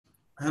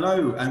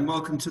Hello and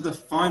welcome to the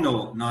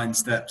final 9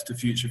 steps to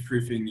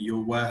future-proofing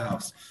your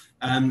warehouse.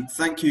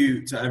 Thank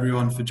you to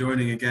everyone for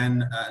joining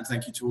again, and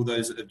thank you to all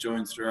those that have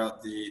joined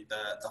throughout the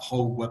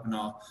whole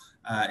webinar.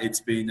 It's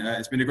been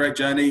a great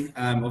journey.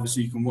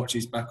 Obviously, you can watch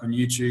these back on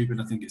YouTube,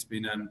 and I think it's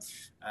been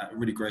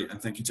really great.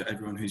 And thank you to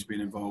everyone who's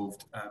been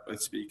involved,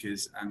 both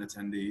speakers and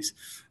attendees.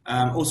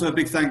 Also, a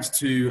big thanks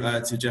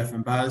to Jeff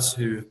and Baz,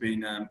 who have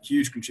been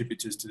huge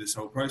contributors to this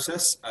whole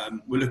process.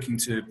 We're looking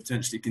to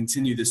potentially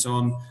continue this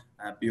on.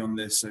 Beyond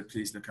this, so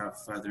please look out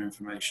for further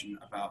information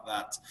about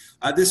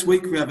that. This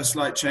week we have a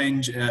slight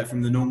change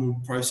from the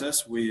normal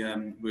process. We're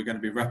going to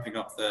be wrapping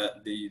up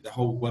the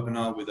whole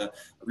webinar with a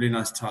really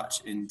nice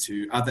touch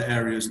into other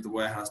areas of the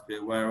warehouse to be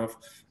aware of,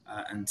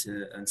 and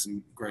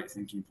some great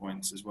thinking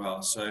points as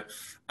well. So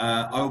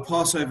I will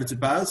pass over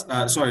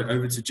to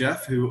over to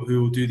Jeff, who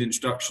will do the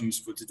instructions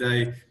for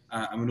today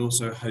and will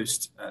also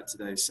host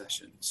today's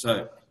session.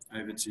 So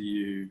over to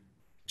you,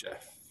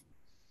 Jeff.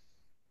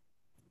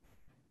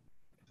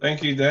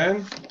 Thank you,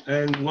 Dan,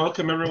 and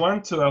welcome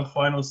everyone to our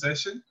final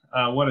session.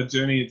 What a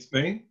journey it's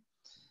been.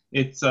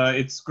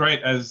 It's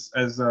great, as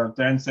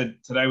Dan said,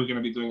 today we're going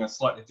to be doing a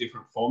slightly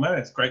different format.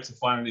 It's great to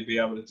finally be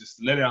able to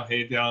just let our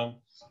hair down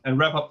and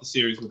wrap up the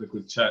series with a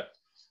good chat.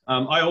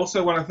 I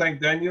also want to thank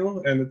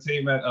Daniel and the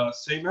team at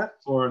CMAT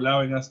for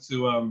allowing us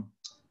to,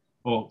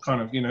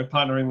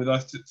 partnering with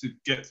us to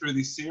get through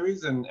this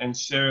series and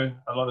share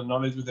a lot of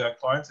knowledge with our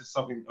clients. It's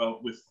something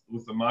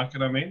with the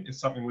market, it's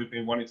something we've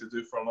been wanting to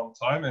do for a long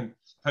time, and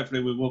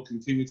hopefully we will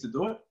continue to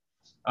do it.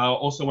 I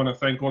also want to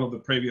thank all of the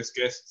previous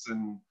guests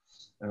and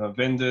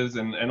vendors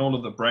and all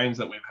of the brains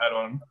that we've had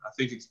on. I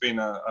think it's been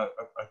a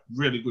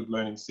really good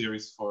learning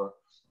series for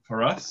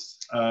us.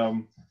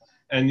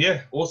 And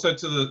yeah, also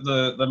to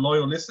the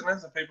loyal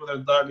listeners, the people that are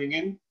dialing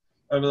in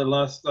over the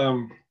last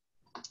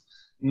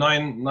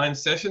nine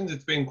sessions.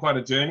 It's been quite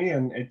a journey,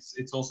 and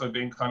it's also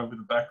been kind of with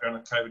the background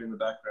of COVID in the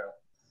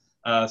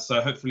background. So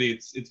hopefully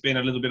it's been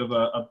a little bit of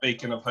a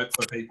beacon of hope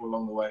for people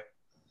along the way.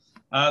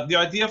 The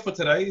idea for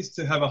today is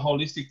to have a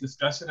holistic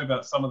discussion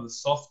about some of the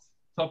soft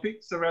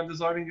topics around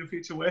designing your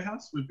future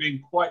warehouse. We've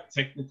been quite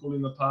technical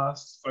in the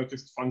past,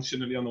 focused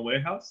functionally on the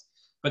warehouse,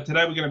 but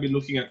today we're going to be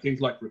looking at things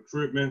like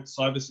recruitment,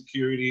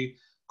 cybersecurity,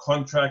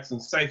 contracts,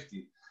 and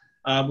safety,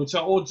 which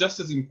are all just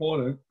as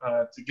important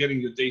to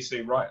getting your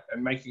DC right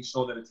and making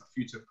sure that it's a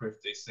future-proof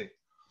DC.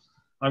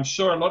 I'm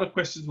sure a lot of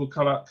questions will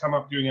come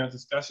up during our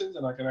discussions,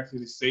 and I can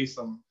actually see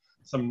some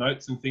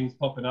notes and things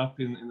popping up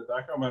in the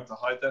background. I'm going to have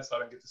to hide that so I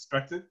don't get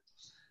distracted.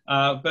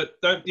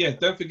 But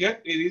don't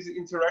forget, it is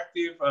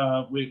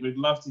interactive. We'd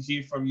love to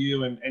hear from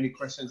you and any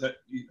questions that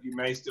you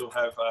may still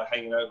have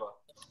hanging over.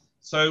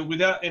 So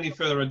without any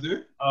further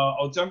ado,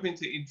 I'll jump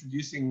into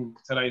introducing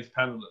today's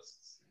panelists.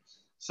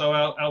 So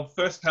our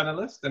first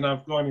panelist, and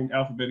I've gone in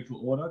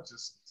alphabetical order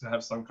just to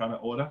have some kind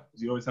of order,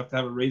 because you always have to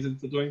have a reason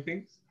for doing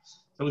things.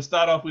 So we'll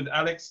start off with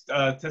Alex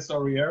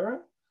Tesoriero.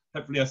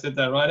 Hopefully I said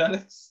that right,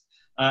 Alex.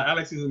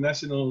 Alex is a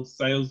national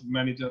sales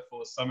manager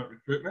for Summit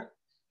Recruitment.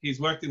 He's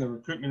worked in the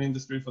recruitment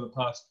industry for the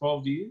past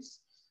 12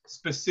 years,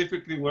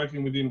 specifically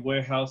working within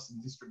warehouse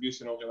and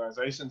distribution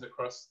organizations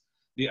across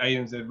the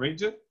ANZ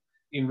region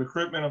in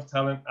recruitment of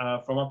talent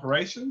from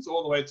operations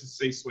all the way to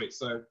C-suite.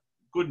 So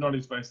good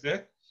knowledge base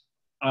there.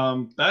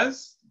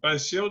 Baz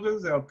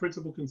Schilders, our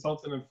principal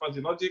consultant in Fuzzy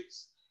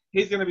Logics.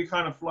 He's going to be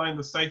kind of flying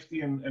the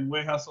safety and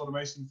warehouse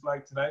automation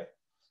flag today.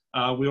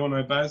 We all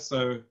know Baz,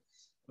 so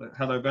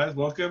hello Baz,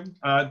 welcome.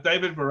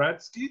 David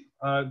Vohradsky.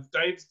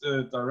 Dave's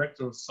the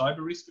director of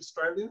Cyberisk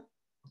Australia,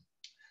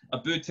 a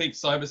boutique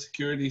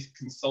cybersecurity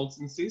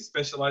consultancy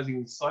specializing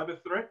in cyber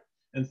threat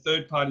and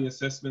third-party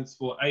assessments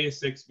for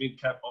ASX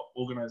mid-cap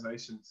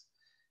organizations.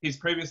 He's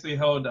previously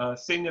held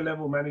senior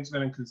level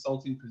management and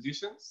consulting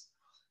positions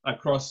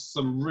across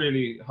some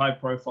really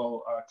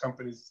high-profile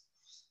companies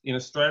in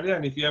Australia.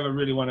 And if you ever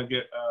really want to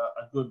get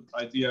a good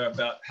idea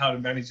about how to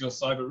manage your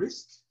cyber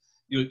risk,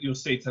 you'll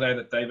see today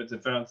that David's a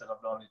fountain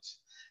of knowledge.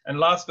 And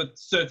last but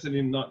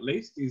certainly not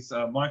least is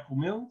Michael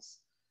Milnes.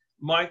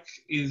 Mike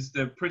is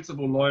the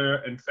principal lawyer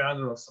and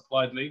founder of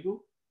Supplied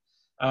Legal.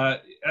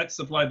 At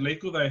Supplied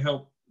Legal, they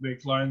help their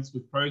clients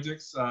with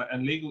projects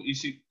and legal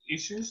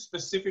issues,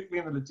 specifically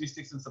in the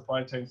logistics and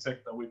supply chain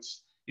sector, which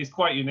is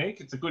quite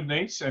unique. It's a good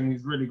niche and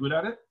he's really good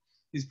at it.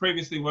 He's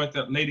previously worked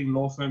at leading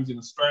law firms in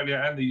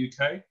Australia and the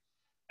UK,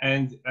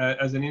 and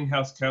as an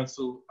in-house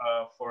counsel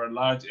for a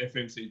large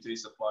FMCG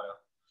supplier.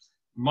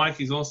 Mike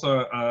is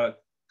also a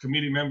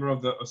committee member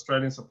of the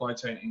Australian Supply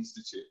Chain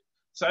Institute.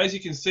 So as you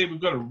can see,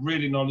 we've got a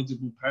really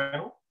knowledgeable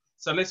panel.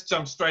 So let's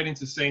jump straight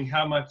into seeing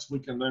how much we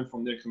can learn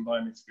from their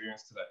combined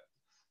experience today.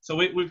 So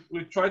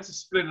we've tried to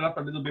split it up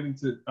a little bit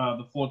into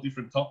the 4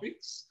 different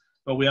topics,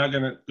 but we are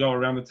going to go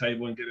around the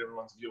table and get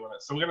everyone's view on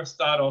it. So we're going to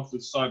start off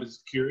with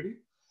cybersecurity.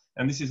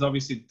 And this is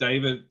obviously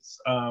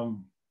David's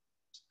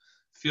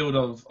field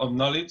of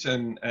knowledge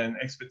and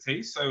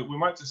expertise. So we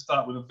might just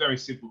start with a very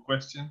simple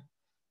question.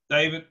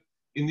 David,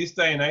 in this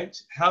day and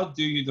age, how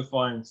do you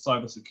define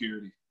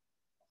cybersecurity?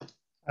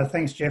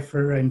 Thanks, Jeff,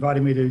 for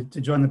inviting me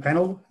to join the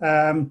panel.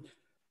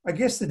 I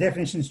guess the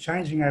definition is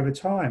changing over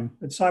time,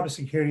 but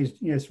cybersecurity is,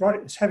 it's right.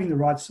 It's having the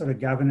right sort of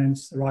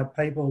governance, the right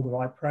people, the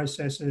right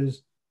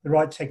processes, the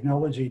right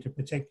technology to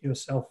protect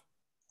yourself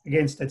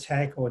against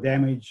attack or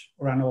damage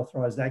or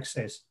unauthorized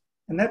access.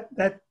 And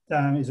that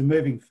is a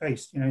moving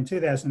feast. In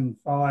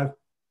 2005,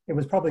 it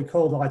was probably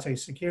called IT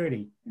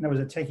security, and it was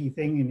a techie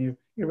thing. And you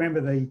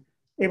remember the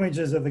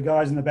images of the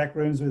guys in the back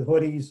rooms with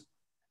hoodies.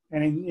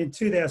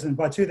 And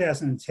by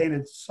 2010,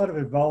 it sort of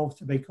evolved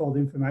to be called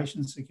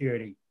information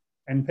security.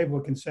 And people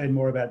were concerned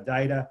more about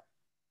data,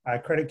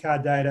 credit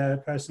card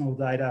data, personal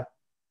data,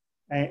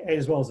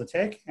 as well as the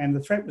tech. And the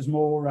threat was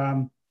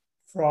more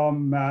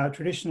from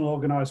traditional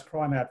organised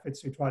crime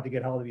outfits who tried to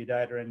get hold of your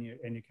data and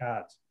your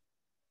cards.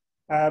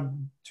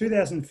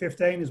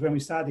 2015 is when we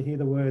started to hear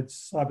the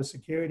words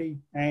cybersecurity,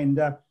 and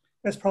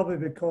that's probably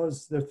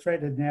because the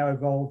threat had now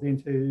evolved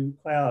into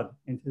cloud,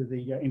 into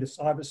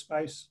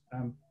cyberspace,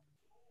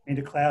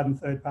 into cloud and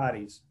third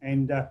parties.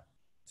 And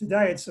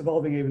today it's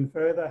evolving even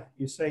further.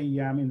 You see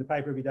in the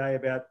paper every day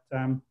about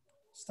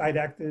state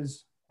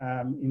actors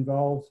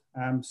involved,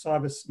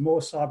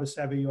 more cyber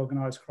savvy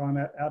organised crime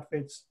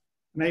outfits,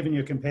 and even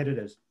your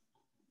competitors.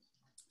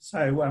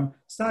 So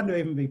starting to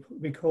even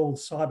be called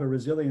cyber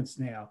resilience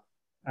now.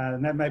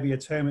 And that may be a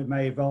term it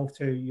may evolve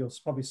to. You'll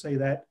probably see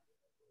that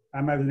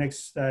over the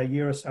next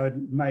year or so, it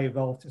may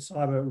evolve to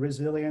cyber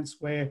resilience,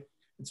 where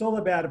it's all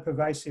about a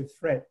pervasive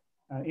threat,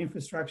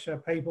 infrastructure,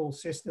 people,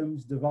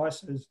 systems,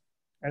 devices,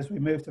 as we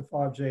move to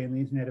 5G and the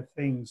Internet of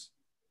Things.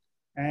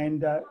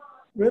 And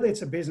really,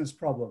 it's a business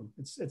problem.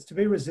 It's to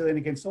be resilient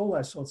against all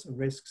those sorts of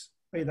risks,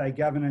 be they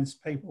governance,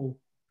 people,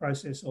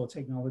 process, or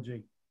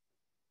technology.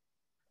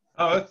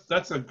 Oh,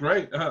 that's a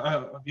great,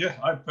 yeah,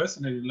 I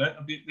personally learned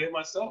a bit there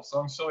myself, so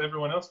I'm sure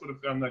everyone else would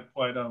have found that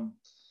quite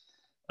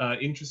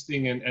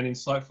interesting and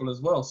insightful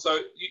as well. So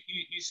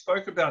you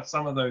spoke about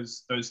some of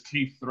those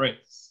key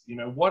threats.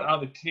 What are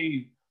the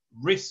key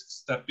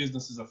risks that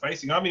businesses are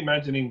facing? I'm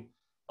imagining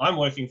I'm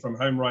working from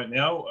home right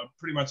now.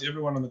 Pretty much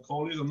everyone on the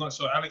call is. I'm not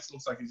sure. Alex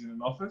looks like he's in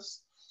an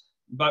office,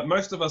 but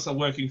most of us are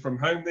working from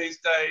home these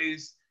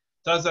days.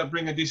 Does that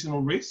bring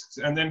additional risks?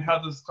 And then how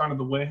does kind of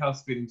the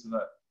warehouse fit into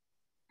that?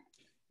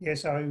 Yeah,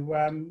 so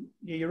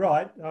yeah, you're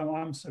right.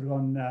 I'm sort of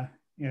on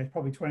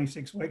probably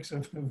 26 weeks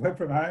of work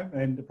from home,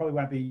 and probably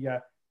won't be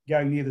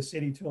going near the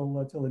city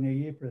till the new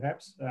year,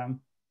 perhaps.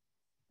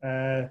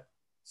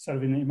 Sort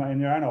of in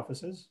their own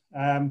offices.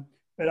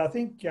 But I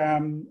think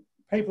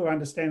people are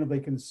understandably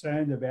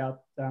concerned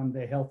about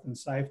their health and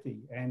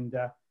safety, and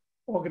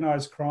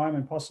organised crime,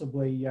 and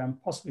possibly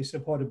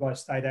supported by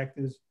state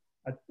actors,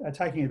 are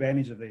taking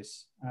advantage of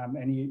this.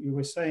 And you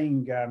were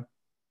seeing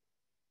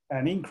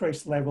an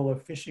increased level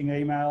of phishing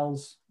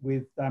emails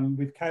with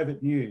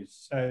COVID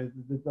news. So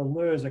the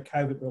lures are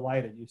COVID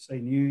related. You see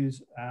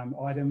news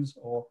items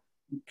or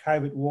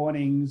COVID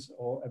warnings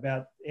or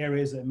about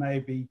areas that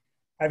may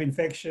have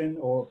infection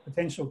or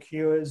potential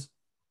cures.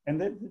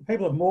 And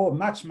people are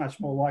much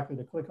more likely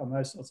to click on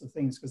those sorts of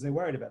things because they're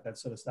worried about that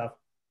sort of stuff.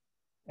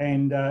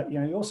 And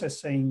you're also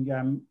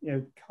seeing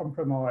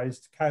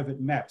compromised COVID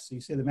maps. So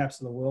you see the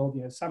maps of the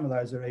world. Some of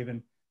those are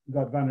even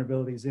got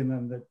vulnerabilities in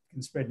them that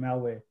can spread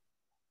malware.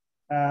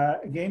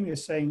 Again, you're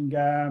seeing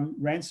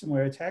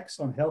ransomware attacks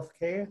on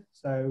healthcare.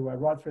 So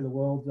right through the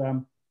world,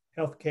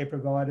 healthcare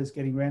providers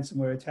getting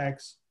ransomware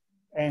attacks,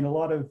 and a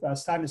lot of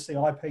starting to see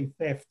IP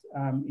theft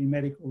in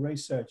medical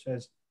research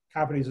as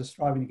companies are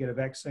striving to get a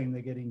vaccine.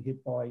 They're getting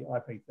hit by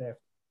IP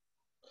theft.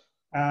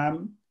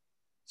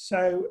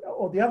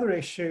 Or the other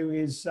issue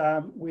is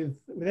with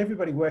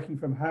everybody working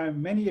from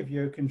home, many of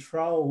your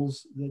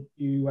controls that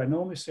you are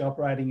normally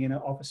operating in an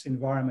office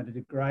environment are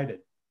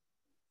degraded.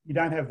 You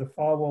don't have the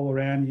firewall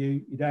around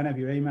you. You don't have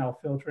your email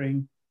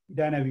filtering. You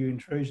don't have your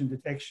intrusion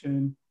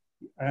detection.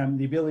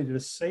 The ability to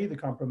see the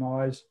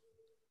compromise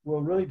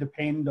will really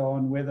depend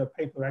on whether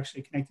people are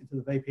actually connected to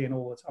the VPN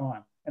all the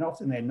time. And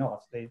often they're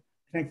not. They're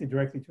connected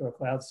directly to a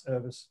cloud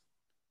service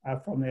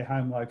from their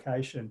home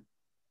location.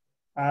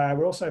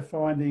 We're also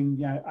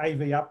finding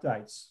AV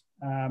updates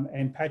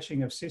and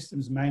patching of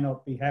systems may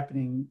not be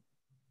happening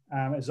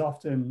as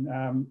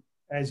often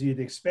as you'd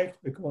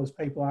expect, because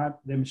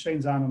their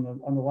machines aren't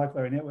on the local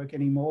area network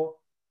anymore,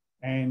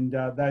 and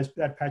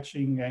that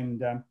patching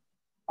and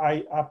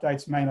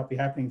updates may not be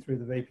happening through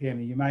the VPN.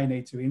 And you may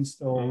need to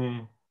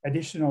install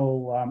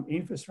additional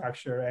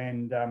infrastructure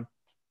and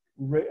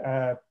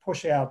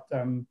push out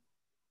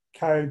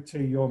code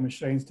to your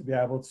machines to be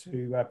able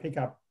to pick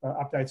up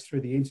updates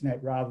through the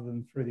internet rather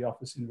than through the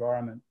office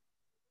environment.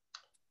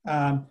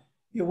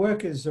 Your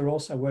workers are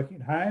also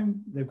working at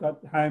home. They've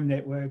got home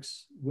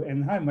networks,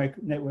 and home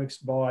networks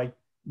by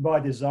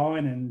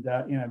design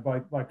and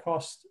by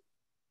cost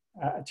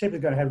are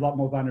typically going to have a lot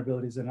more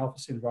vulnerabilities than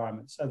office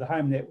environments. So the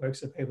home networks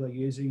that people are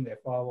using, their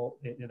firewall,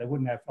 they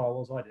wouldn't have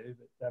firewalls, I do,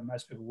 but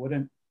most people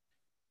wouldn't.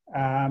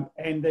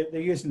 And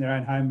they're using their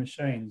own home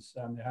machines,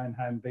 their own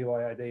home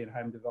BYOD and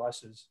home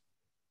devices.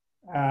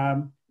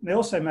 They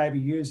also may be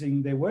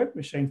using their work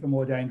machine for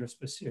more dangerous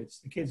pursuits.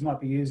 The kids might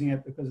be using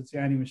it because it's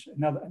the only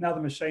another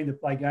machine to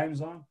play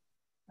games on.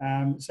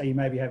 So you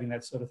may be having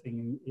that sort of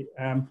thing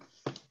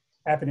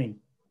happening.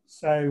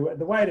 So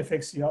the way it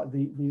affects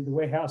the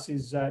warehouse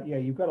is, yeah,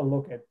 you've got to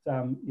look at,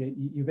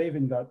 you've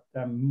even got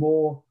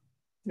more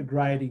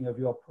degrading of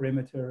your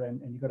perimeter, and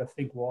you've got to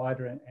think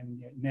wider,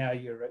 and now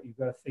you've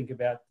got to think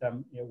about,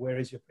 where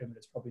is your perimeter?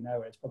 It's probably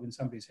nowhere. It's probably in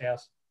somebody's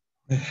house.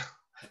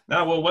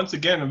 Now, well, once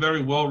again, a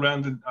very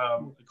well-rounded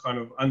kind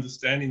of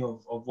understanding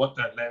of what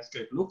that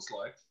landscape looks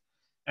like.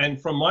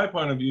 And from my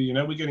point of view,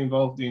 we get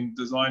involved in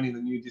designing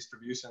the new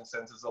distribution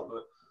centers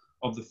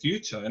of the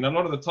future. And a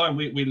lot of the time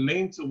we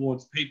lean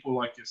towards people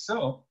like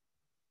yourself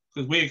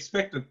because we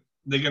expect that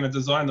they're going to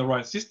design the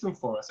right system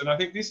for us. And I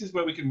think this is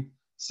where we can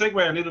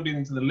segue a little bit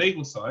into the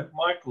legal side.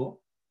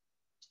 Michael,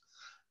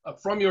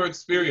 from your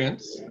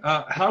experience,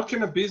 how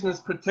can a business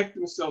protect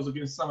themselves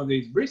against some of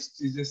these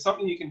risks? Is there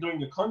something you can do in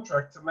your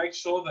contract to make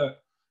sure that,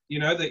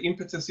 the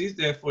impetus is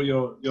there for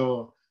your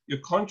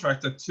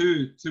contractor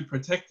to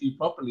protect you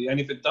properly? And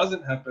if it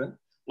doesn't happen,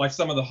 like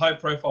some of the high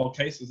profile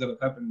cases that have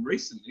happened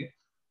recently,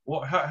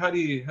 how do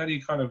you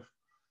kind of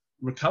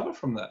recover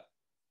from that?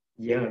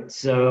 Yeah,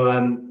 so,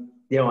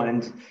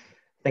 and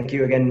thank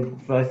you again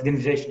for the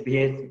invitation to be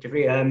here,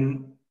 Jeffrey.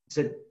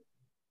 So,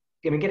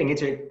 getting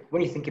into it,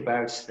 when you think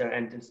about,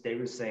 and as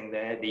David was saying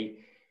there, the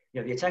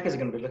attackers are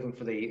going to be looking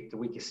for the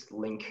weakest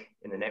link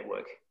in the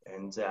network.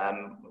 And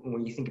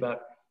when you think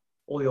about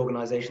all the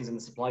organizations in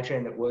the supply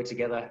chain that work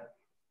together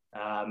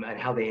and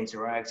how they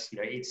interact,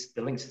 it's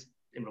the links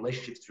in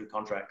relationships through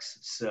contracts.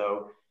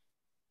 So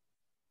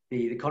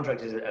the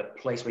contract is a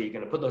place where you're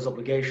going to put those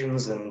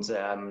obligations, and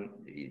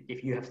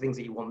if you have things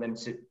that you want them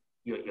to,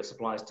 your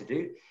suppliers to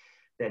do,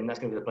 then that's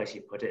going to be the place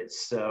you put it.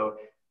 So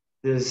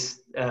there's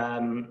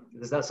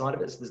that side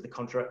of it. So there's the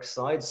contract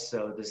side.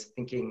 So there's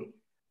thinking,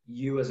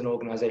 you as an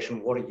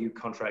organization, what are you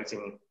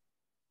contracting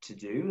to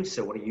do?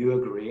 So what are you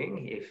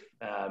agreeing if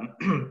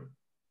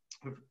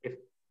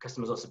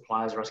customers or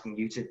suppliers are asking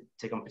you to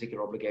take on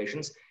particular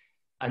obligations?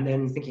 And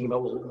then thinking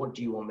about, well, what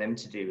do you want them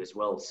to do as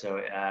well?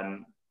 So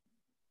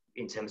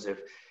in terms of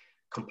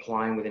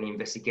complying with any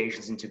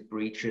investigations into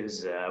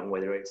breaches,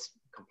 whether it's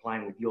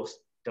complying with your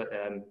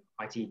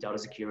IT data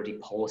security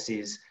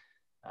policies,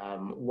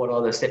 what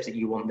are the steps that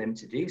you want them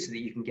to do so that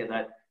you can get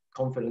that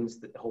confidence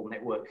that the whole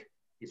network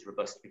is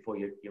robust before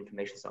your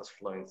information starts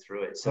flowing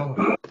through it.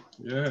 So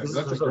yeah,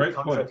 that's a great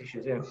point.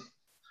 Issues, yeah.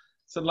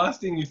 So last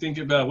thing you think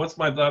about, what's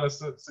my data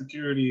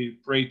security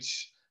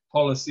breach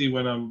policy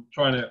when I'm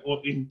trying to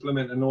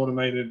implement an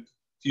automated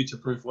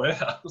future-proof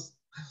warehouse?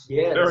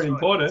 Yeah, very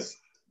important. Right.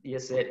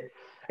 Yes,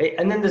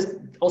 and then there's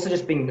also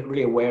just being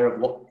really aware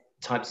of what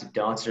types of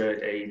data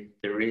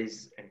there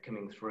is and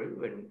coming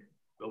through,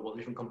 and what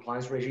different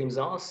compliance regimes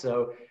are.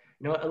 So,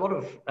 a lot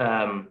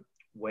of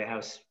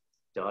warehouse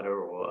data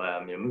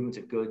or movement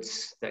of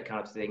goods, that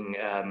kind of thing,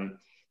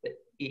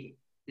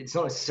 it's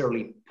not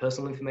necessarily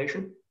personal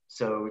information.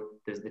 So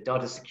there's the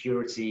data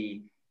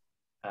security,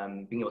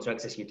 being able to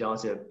access your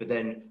data, but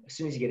then as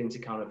soon as you get into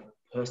kind of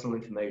personal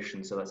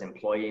information, so that's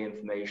employee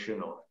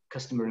information or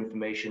customer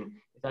information,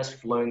 if that's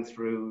flowing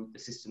through the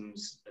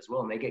systems as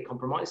well and they get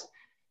compromised,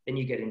 then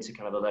you get into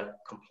kind of other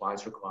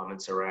compliance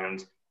requirements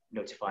around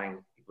notifying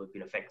people who've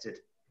been affected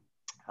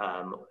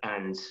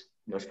and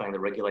notifying the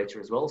regulator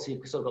as well. So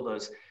you've still got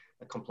those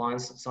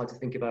compliance side to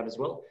think about as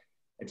well.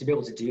 And to be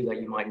able to do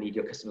that, you might need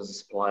your customers and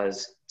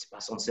suppliers to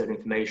pass on certain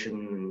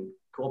information and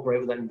cooperate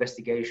with that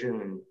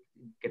investigation and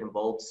get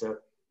involved. So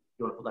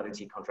you want to put that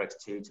into your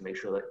contracts too, to make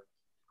sure that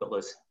you've got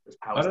those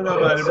powers. I don't know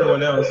about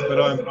everyone else,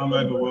 but I'm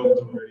overwhelmed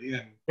already.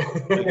 And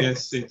I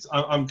guess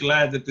I'm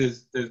glad that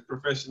there's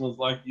professionals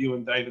like you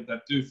and David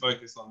that do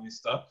focus on this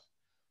stuff.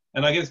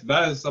 And I guess,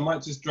 Baz, I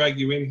might just drag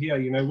you in here.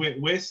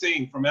 We're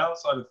seeing from our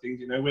side of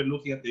things, we're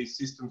looking at these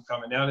systems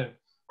coming out, and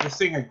we're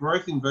seeing a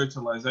growth in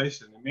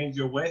virtualization. It means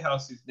your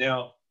warehouse is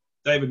now,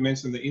 David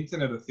mentioned the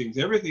Internet of Things.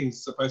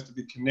 Everything's supposed to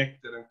be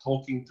connected and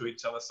talking to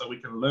each other so we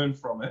can learn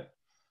from it.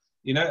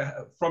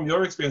 From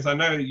your experience, I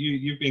know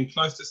you've been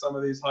close to some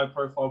of these high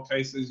profile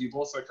cases. You've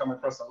also come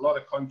across a lot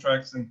of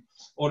contracts and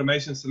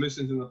automation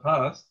solutions in the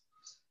past.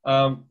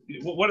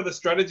 What are the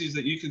strategies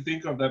that you can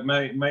think of that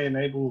may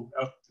enable,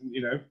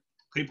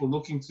 people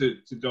looking to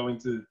go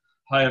into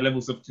higher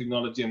levels of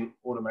technology and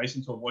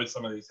automation to avoid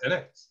some of these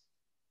headaches?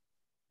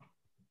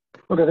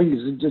 Look, I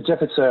think,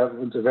 Jeff, it's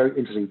a very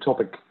interesting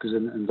topic because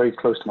and very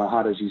close to my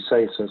heart, as you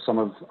say. So some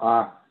of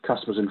our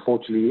customers,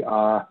 unfortunately,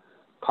 are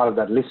part of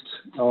that list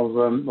of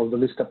the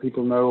list that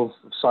people know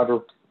of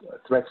cyber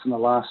threats in the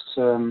last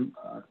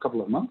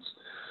couple of months.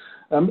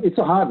 It's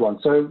a hard one.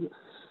 So,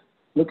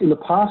 look, in the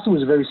past, it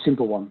was a very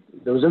simple one.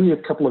 There was only a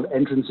couple of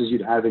entrances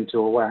you'd have into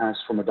a warehouse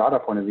from a data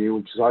point of view,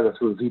 which is either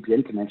through a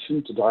VPN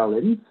connection to dial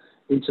in,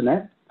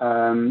 internet,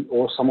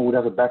 or someone would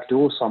have a back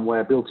door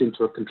somewhere built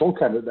into a control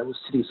cabinet that was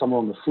sitting somewhere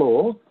on the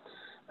floor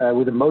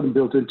with a modem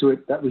built into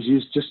it that was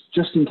used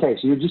just in case.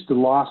 Just the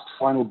last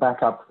final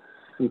backup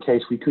in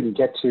case we couldn't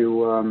get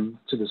to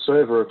the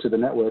server or to the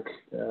network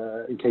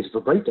in case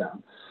of a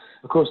breakdown.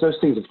 Of course, those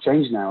things have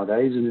changed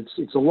nowadays, and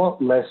it's a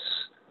lot less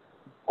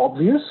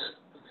obvious,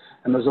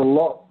 and there's a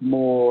lot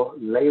more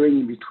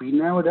layering in between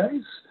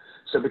nowadays.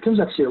 So it becomes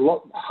actually a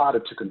lot harder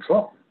to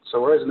control.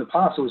 So whereas in the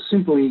past it was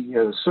simply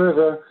the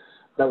server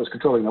that was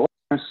controlling the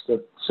OS,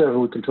 the server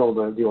would control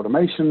the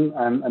automation,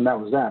 and that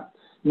was that.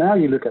 Now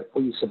you look at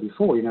what you said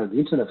before, the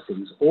Internet of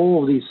Things,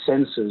 all of these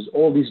sensors,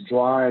 all these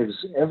drives,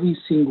 every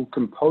single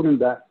component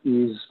that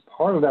is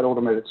part of that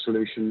automated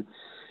solution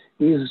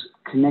is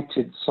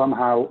connected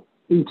somehow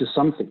into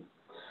something.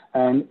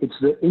 And it's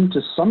the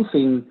into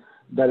something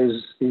that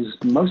is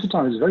most of the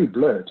time is very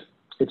blurred.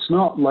 It's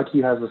not like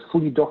you have a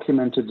fully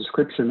documented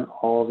description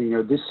of,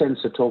 this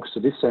sensor talks to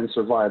this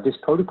sensor via this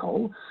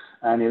protocol,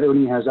 and it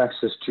only has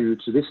access to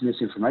this and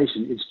this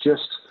information. It's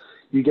just,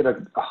 you get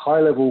a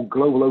high-level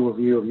global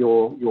overview of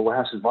your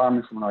warehouse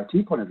environment from an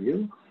IT point of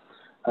view,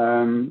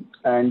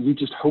 and you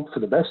just hope for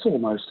the best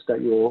almost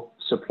that your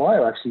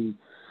supplier actually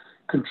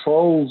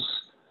controls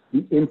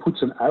the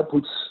inputs and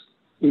outputs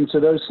into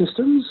those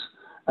systems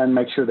and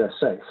make sure they're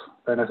safe.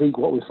 And I think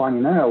what we're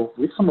finding now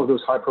with some of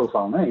those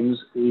high-profile names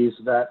is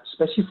that,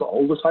 especially for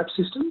older type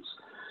systems,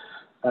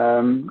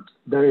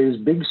 there is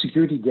big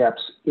security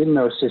gaps in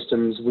those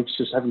systems which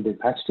just haven't been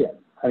patched yet.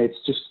 And it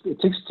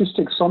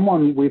takes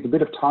someone with a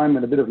bit of time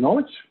and a bit of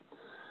knowledge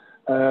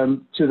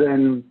to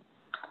then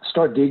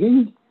start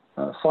digging,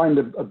 find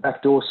a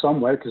back door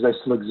somewhere, because they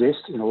still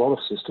exist in a lot of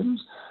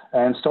systems,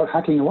 and start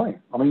hacking away.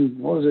 I mean,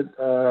 what is it?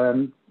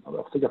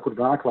 I think I put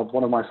an article of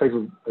one of my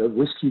favorite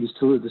whiskey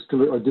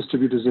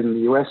distributors in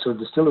the US, or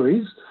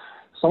distilleries.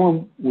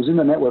 Someone was in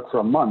the network for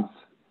a month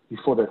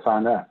before they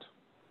found out.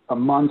 A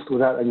month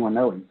without anyone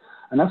knowing.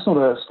 And that's not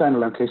a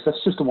standalone case,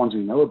 that's just the ones we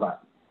know about.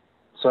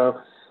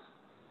 So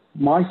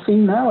my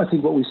thing now, I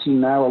think what we see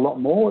now a lot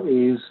more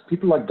is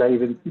people like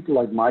David, people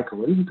like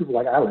Michael, and even people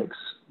like Alex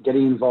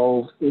getting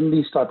involved in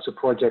these types of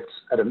projects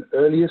at an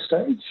earlier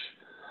stage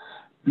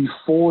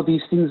before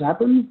these things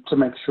happen, to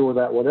make sure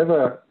that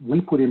whatever we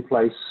put in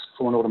place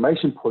from an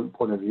automation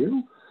point of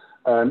view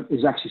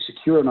is actually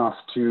secure enough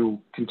to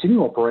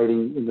continue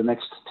operating in the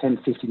next 10,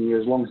 15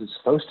 years, as long as it's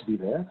supposed to be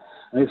there.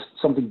 And if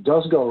something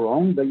does go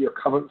wrong, that you're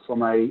covered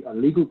from a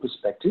legal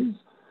perspective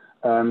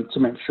to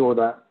make sure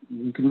that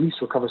you can at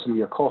least recover some of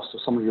your costs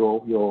or some of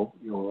your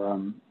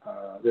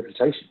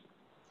reputation.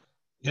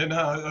 Yeah,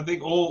 no, I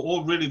think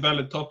all really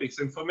valid topics.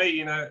 And for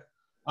me, I'm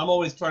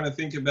always trying to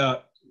think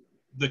about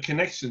the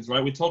connections,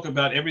 right? We talk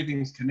about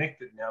everything's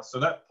connected now. So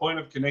that point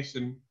of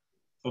connection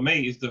for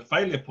me is the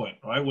failure point,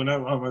 right? When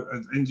I'm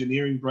an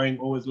engineering brain,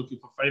 always looking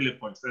for failure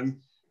points.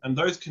 And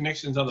those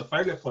connections are the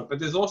failure point. But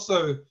there's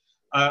also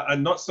a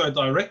not so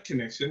direct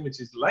connection, which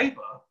is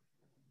labor,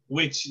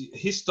 which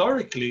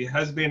historically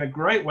has been a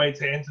great way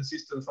to enter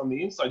systems from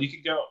the inside. You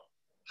could go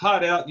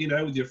hard out,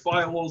 with your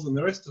firewalls and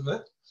the rest of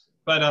it.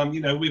 But,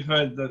 we've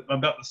heard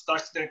about the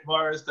Stuxnet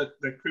virus that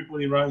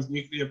crippled Iran's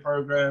nuclear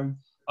program.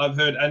 I've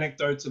heard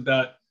anecdotes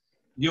about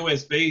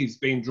USBs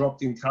being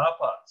dropped in car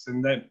parks,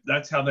 and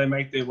that's how they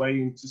make their way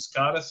into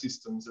SCADA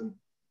systems. And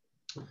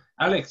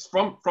Alex,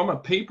 from a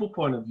people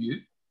point of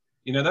view,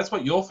 that's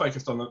what you're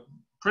focused on.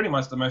 Pretty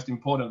much the most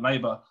important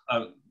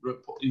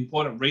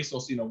important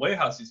resource in a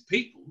warehouse is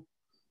people.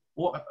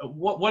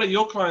 What are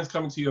your clients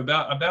coming to you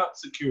about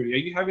security? Are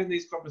you having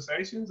these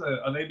conversations?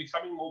 Are they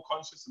becoming more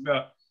conscious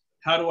about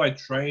how do I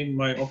train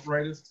my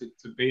operators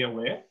to be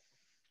aware?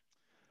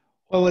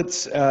 Well,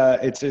 it's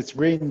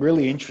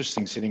really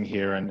interesting sitting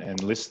here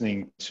and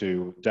listening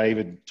to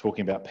David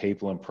talking about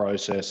people and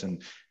process,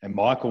 and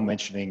Michael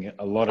mentioning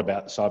a lot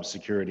about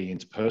cybersecurity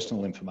into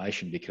personal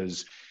information,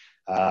 because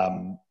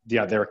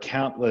there are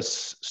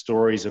countless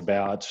stories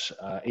about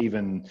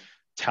even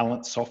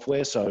talent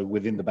software. So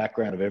within the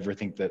background of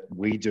everything that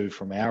we do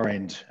from our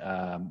end,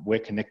 we're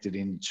connected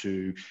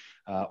into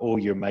all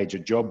your major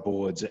job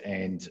boards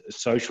and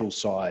social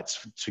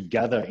sites to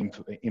gather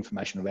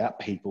information about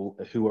people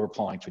who are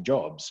applying for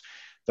jobs.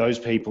 Those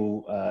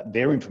people,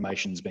 their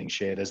information is being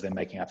shared as they're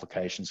making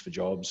applications for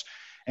jobs.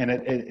 And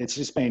it's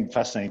just been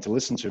fascinating to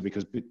listen to,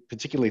 because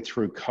particularly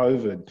through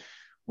COVID,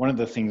 one of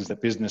the things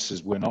that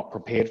businesses were not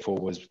prepared for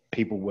was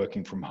people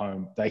working from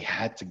home. They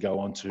had to go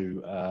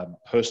onto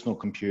personal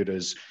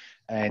computers,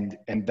 and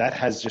that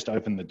has just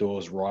opened the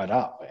doors right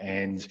up.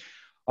 And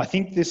I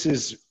think this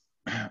is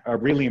a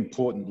really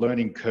important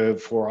learning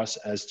curve for us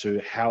as to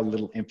how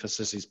little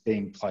emphasis is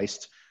being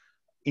placed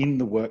in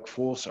the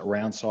workforce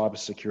around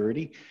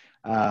cybersecurity.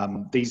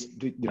 These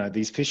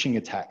phishing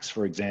attacks,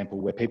 for example,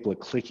 where people are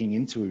clicking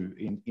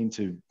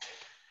into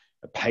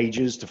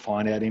pages to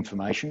find out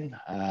information.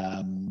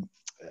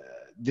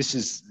 This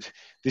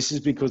is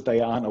because they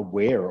aren't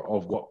aware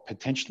of what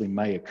potentially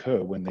may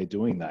occur when they're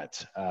doing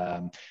that.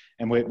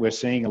 And we're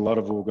seeing a lot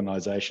of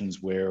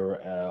organizations where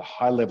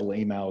high-level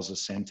emails are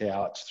sent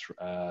out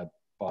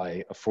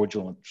by a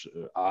fraudulent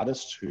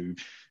artist who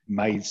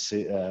may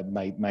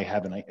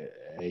have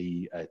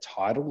a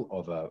title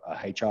of a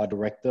HR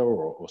director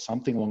or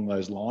something along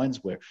those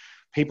lines, where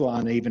people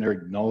aren't even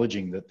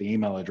acknowledging that the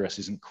email address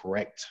isn't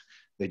correct.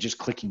 They're just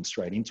clicking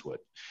straight into it.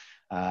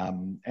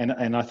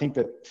 And I think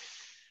that,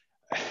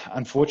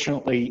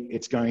 unfortunately,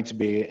 it's going to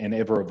be an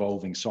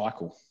ever-evolving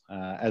cycle.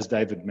 As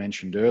David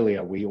mentioned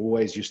earlier, we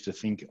always used to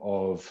think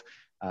of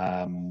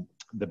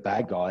the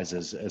bad guys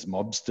as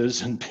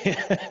mobsters and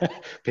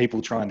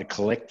people trying to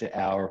collect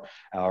our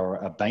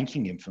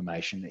banking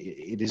information.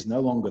 It is no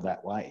longer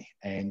that way.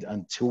 And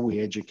until we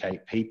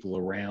educate people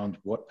around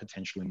what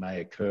potentially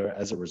may occur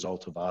as a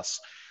result of us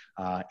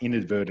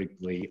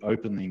inadvertently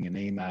opening an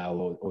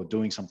email or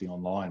doing something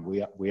online,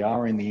 we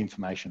are in the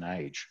information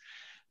age.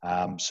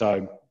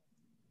 So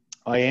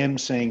I am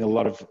seeing a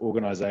lot of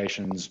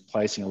organizations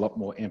placing a lot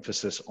more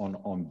emphasis on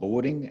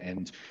onboarding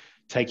and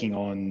taking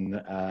on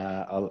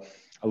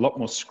a lot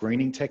more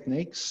screening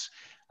techniques,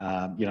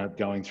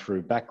 going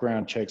through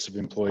background checks of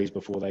employees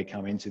before they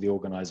come into the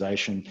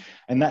organization.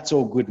 And that's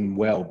all good and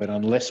well, but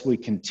unless we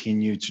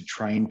continue to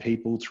train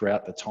people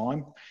throughout the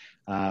time,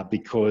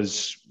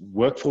 because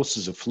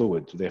workforces are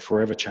fluid, they're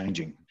forever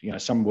changing.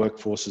 Some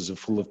workforces are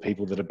full of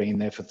people that have been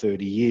there for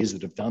 30 years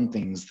that have done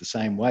things the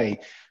same way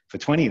for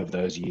 20 of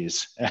those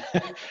years.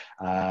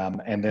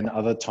 And then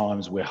other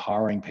times we're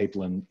hiring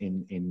people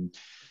in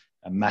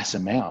mass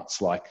amounts,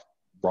 like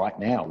right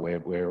now,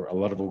 where a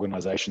lot of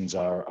organizations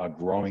are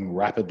growing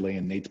rapidly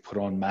and need to put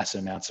on mass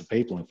amounts of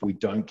people. If we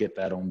don't get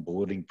that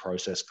onboarding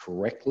process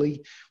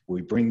correctly,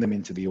 we bring them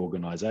into the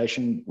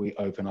organization, we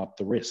open up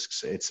the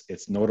risks.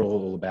 It's not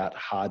all about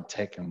hard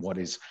tech and what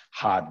is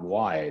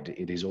hardwired.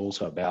 It is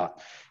also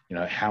about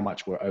how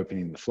much we're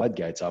opening the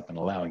floodgates up and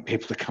allowing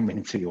people to come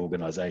into the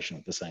organization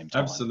at the same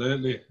time.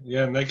 Absolutely.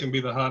 Yeah, and they can be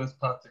the hardest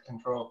part to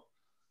control.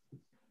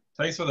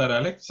 Thanks for that,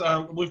 Alex.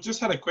 We've just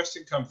had a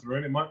question come through,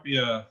 and it might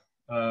be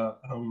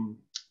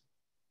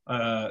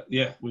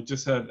we've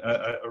just had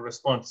a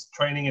response.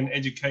 Training and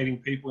educating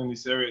people in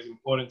this area is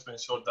important to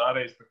ensure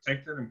data is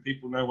protected and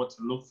people know what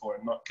to look for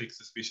and not click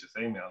suspicious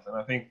emails. And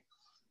I think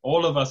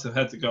all of us have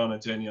had to go on a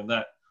journey on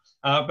that.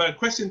 But a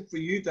question for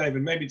you,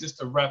 David, maybe just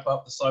to wrap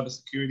up the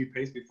cybersecurity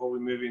piece before we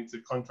move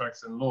into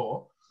contracts and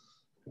law.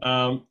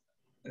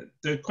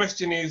 The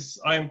question is,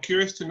 I am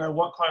curious to know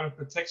what kind of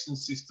protection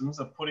systems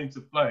are put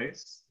into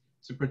place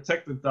to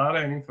protect the data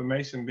and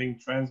information being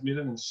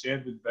transmitted and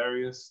shared with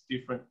various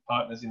different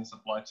partners in the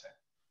supply chain.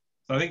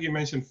 So I think you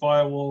mentioned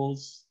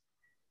firewalls.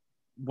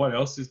 What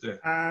else is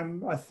there?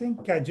 I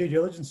think due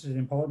diligence is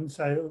important.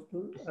 So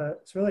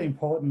it's really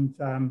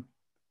important,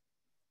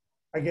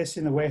 I guess,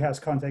 in the warehouse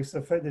context.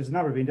 There's a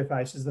number of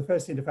interfaces. The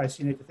first interface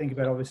you need to think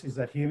about, obviously, is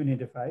that human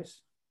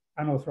interface.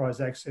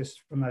 Unauthorized access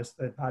from those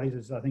third parties,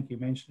 as I think you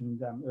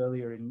mentioned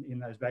earlier, in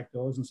those back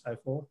doors and so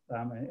forth,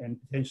 and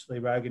potentially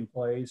rogue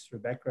employees through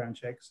background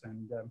checks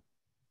and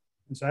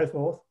so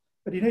forth.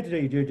 But you need to do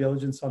your due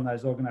diligence on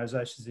those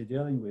organisations you're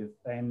dealing with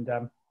and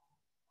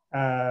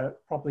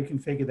properly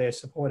configure their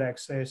support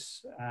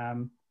access,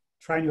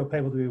 train your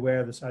people to be aware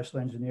of the social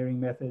engineering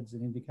methods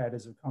and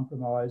indicators of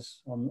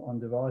compromise on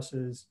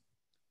devices,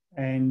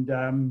 and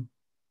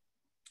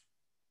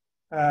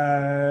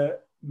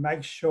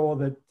make sure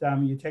that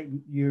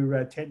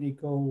your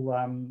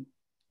technical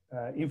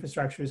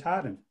infrastructure is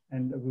hardened.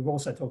 And we've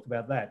also talked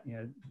about that,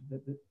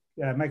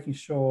 making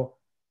sure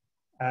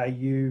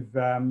you've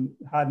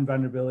hardened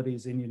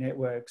vulnerabilities in your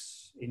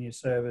networks, in your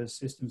servers,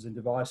 systems and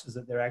devices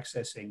that they're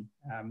accessing.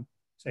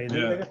 So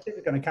they're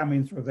going to come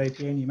in through a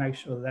VPN. You make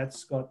sure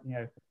that's got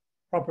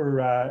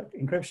proper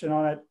encryption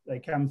on it. They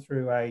come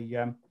through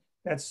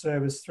that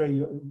service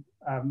through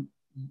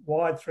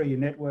wired through your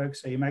network,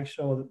 so you make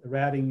sure that the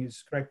routing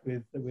is correct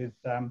with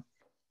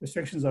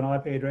restrictions on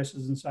IP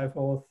addresses and so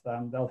forth.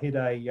 They'll hit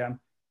a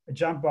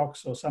jump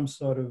box or some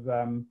sort of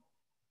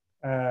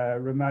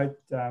remote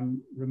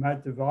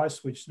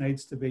device which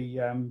needs to be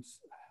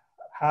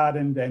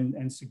hardened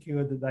and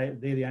secured that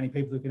they're the only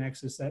people who can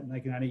access that and they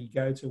can only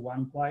go to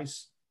one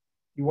place.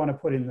 You want to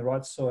put in the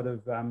right sort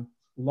of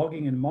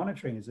logging and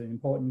monitoring is an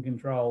important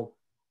control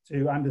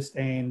to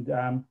understand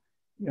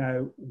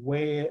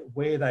where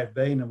they've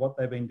been and what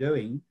they've been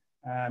doing.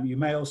 You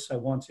may also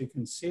want to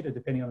consider,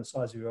 depending on the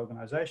size of your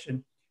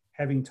organisation,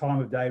 having time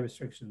of day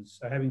restrictions.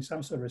 So having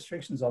some sort of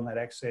restrictions on that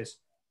access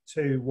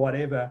to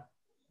whatever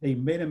the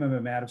minimum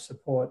amount of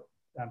support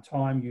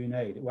time you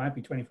need. It won't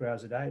be 24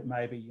 hours a day. It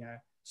may be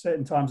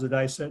certain times of the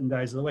day, certain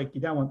days of the week. You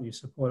don't want your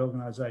support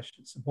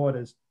organisation, support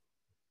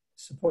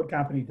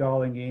company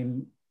dialing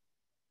in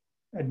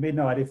at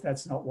midnight if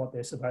that's not what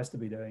they're supposed to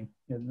be doing.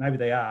 Maybe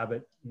they are,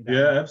 but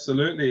yeah,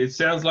 absolutely. It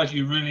sounds like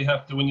you really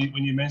have to, when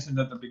you mentioned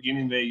at the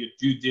beginning there your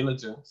due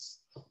diligence,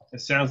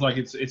 it sounds like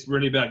it's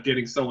really about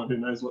getting someone who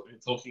knows what they're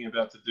talking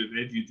about to do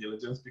their due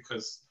diligence,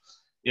 because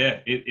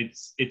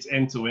it's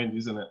end to end,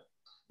 isn't it?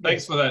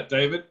 Thanks for that,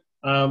 David.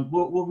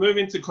 We'll move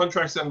into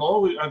contracts and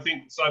law. I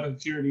think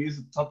cybersecurity is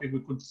a topic we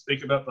could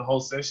speak about the whole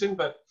session,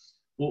 but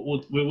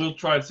we will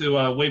try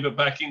to weave it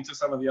back into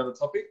some of the other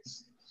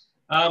topics.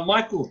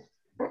 Michael,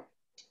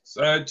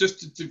 so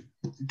just to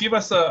give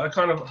us a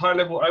kind of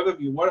high-level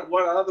overview, what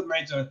are the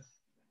major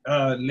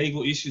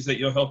legal issues that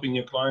you're helping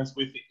your clients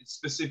with,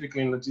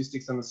 specifically in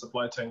logistics and the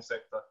supply chain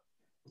sector?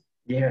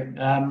 Yeah,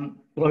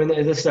 well, I mean,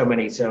 there's so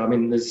many. So, I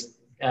mean, there's,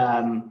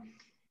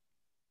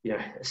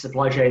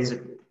 supply chains,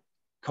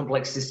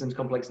 complex systems,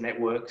 complex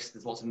networks.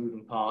 There's lots of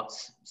moving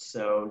parts.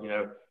 So,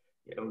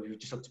 we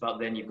just talked about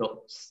then, you've got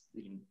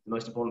the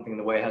most important thing in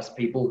the warehouse,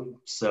 people.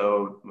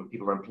 So when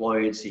people are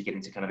employed, so you get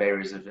into kind of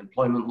areas of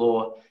employment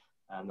law.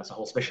 That's a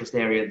whole specialist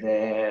area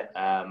there.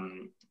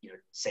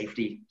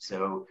 Safety,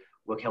 so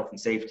work health and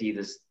safety.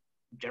 There's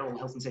general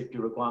health and safety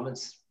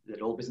requirements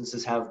that all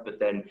businesses have, but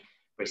then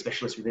very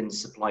specialist within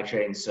supply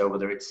chain. So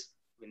whether it's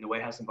in the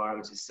warehouse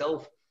environment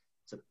itself,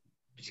 so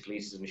particularly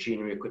uses of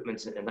machinery,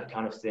 equipment, and that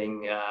kind of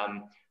thing,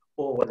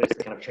 or whether it's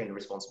the kind of chain of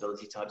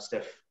responsibility type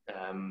stuff,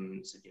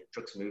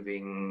 trucks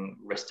moving,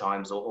 rest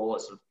times, or all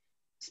that sort of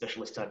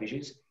specialist type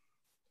issues.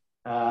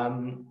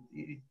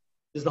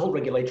 There's the whole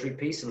regulatory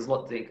piece. So there's a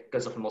lot that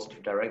goes off in lots of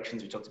different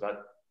directions. We talked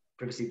about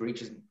privacy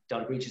breaches,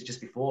 data breaches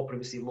just before,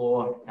 privacy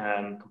law,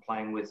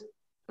 complying with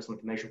personal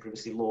information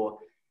privacy law.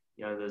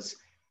 There's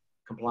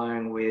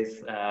complying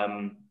with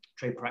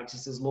trade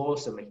practices law,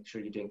 so making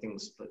sure you're doing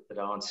things that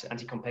aren't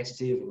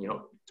anti-competitive and you're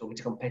not talking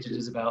to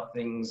competitors about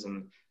things,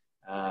 and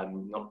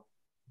not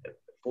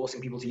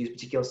forcing people to use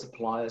particular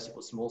suppliers, to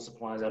put small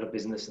suppliers out of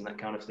business and that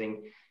kind of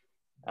thing.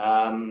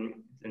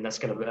 And that's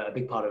kind of a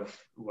big part of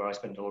where I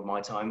spend a lot of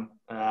my time.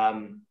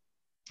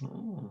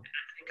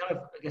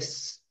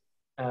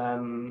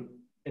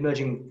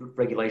 Emerging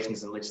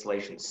regulations and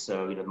legislations.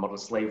 So, the Modern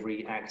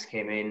Slavery Act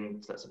came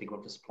in, so that's a big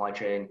one for supply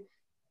chain.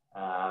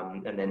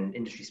 And then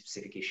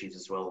industry-specific issues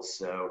as well.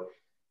 So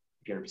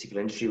if you're in a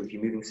particular industry, if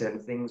you're moving certain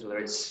things, whether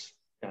it's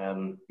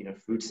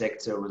food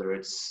sector, whether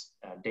it's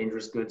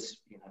dangerous goods,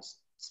 has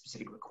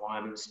specific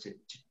requirements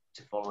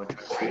to follow and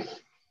trade.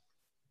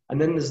 And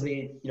then there's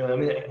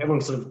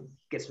everyone sort of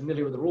gets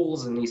familiar with the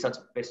rules and you start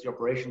to base your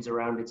operations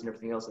around it and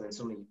everything else. And then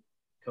suddenly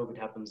COVID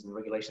happens and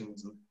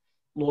regulations and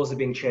laws are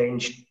being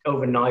changed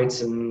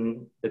overnight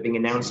and they're being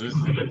announced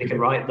that they can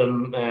write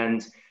them,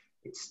 and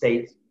it's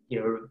state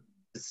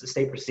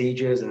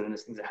procedures, and then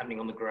there's things that are happening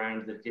on the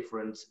ground that are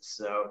different.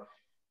 So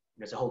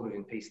there's a whole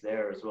moving piece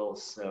there as well.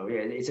 So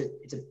yeah, it's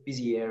a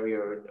busy area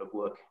of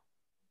work.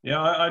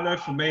 Yeah, I know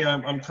for me,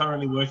 I'm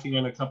currently working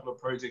on a couple of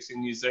projects in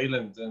New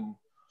Zealand, and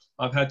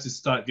I've had to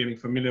start getting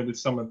familiar with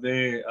some of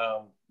their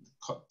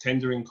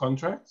tendering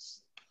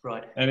contracts.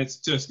 Right. And it's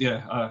just,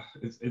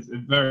 it's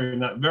very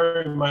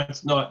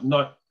much not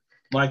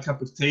my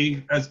cup of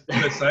tea, as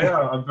per se.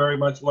 I very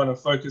much want to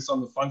focus on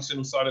the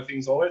functional side of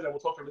things always, and we'll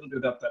talk a little bit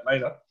about that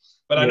later.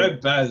 But I know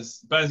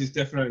Baz is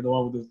definitely the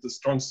one with the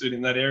strong suit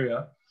in that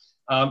area.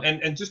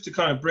 And just to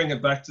kind of bring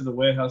it back to the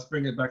warehouse,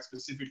 bring it back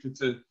specifically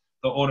to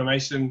the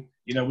automation,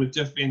 we've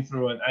just been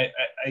through an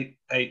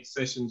eight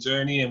session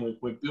journey, and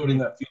we're building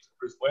that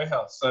future-proof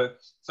warehouse.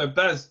 So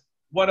Baz,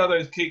 what are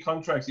those key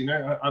contracts?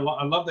 I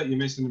love that you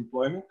mentioned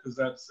employment, because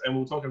and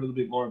we'll talk a little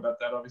bit more about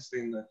that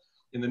obviously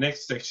in the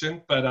next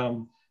section. But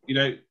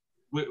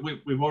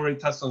we've already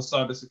touched on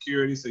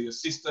cybersecurity, so your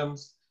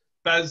systems.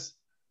 Baz,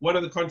 what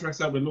are the contracts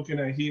that we're looking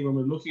at here when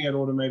we're looking at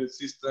automated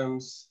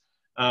systems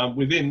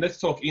within? Let's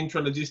talk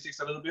intra-logistics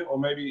a little bit, or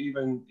maybe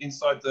even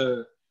inside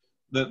the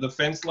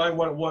fence line.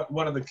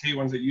 What are the key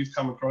ones that you've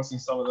come across in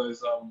some of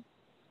those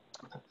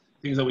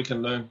things that we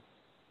can learn?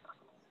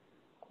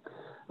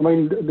 I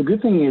mean, the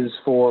good thing is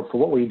for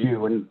what we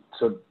do, and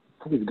so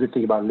probably the good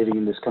thing about living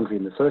in this country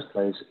in the first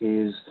place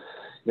is,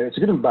 it's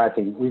a good and bad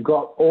thing. We've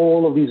got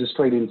all of these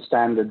Australian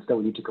standards that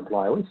we need to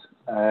comply with.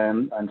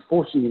 And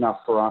fortunately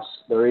enough for us,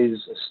 there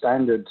is a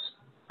standard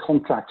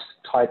contract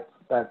type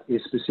that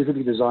is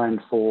specifically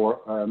designed for,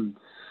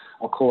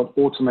 I'll call it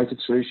automated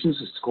solutions.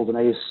 It's called an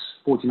AS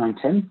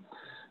 4910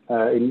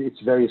 in its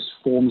various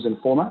forms and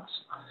formats.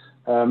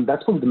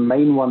 That's probably the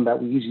main one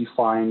that we usually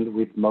find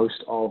with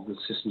most of the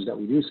systems that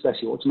we do,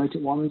 especially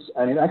automated ones.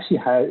 And it actually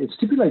it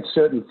stipulates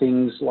certain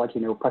things like,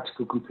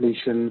 practical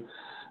completion,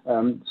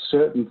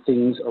 certain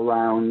things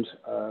around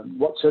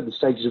what certain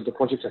stages of the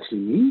project actually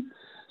mean.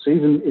 So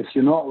even if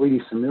you're not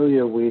really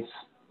familiar with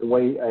the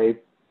way a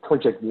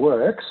project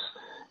works,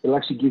 it'll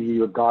actually give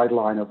you a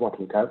guideline of what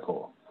to look out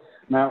for.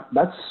 Now,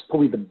 that's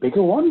probably the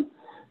bigger one.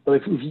 But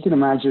if you can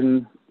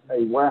imagine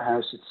a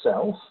warehouse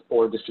itself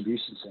or a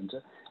distribution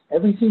center,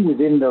 everything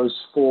within those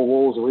four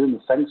walls or within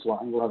the fence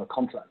line will have a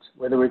contract,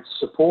 whether it's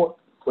support,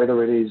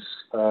 whether it is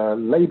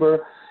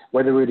labor,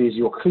 whether it is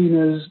your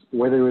cleaners,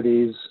 whether it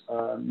is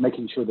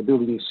making sure the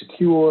building is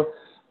secure,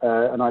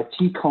 an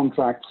IT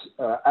contract,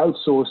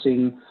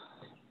 outsourcing,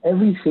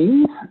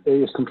 everything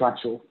is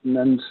contractual.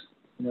 And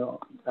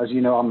as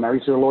you know, I'm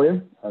married to a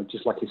lawyer,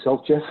 just like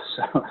yourself, Jeff.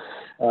 So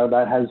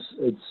that has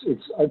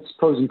its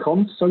pros and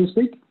cons, so to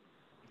speak.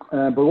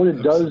 But what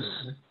it does,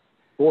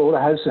 what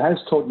it has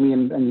taught me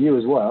and you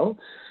as well,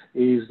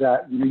 is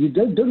that you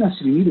don't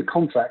necessarily need a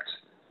contract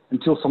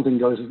until something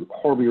goes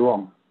horribly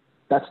wrong.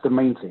 That's the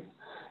main thing.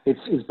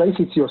 It's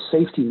basically your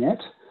safety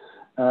net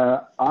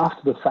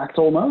after the fact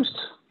almost,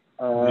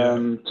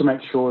 to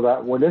make sure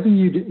that whatever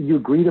you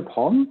agreed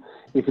upon,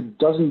 if it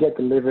doesn't get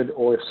delivered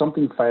or if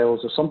something fails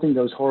or something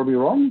goes horribly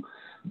wrong,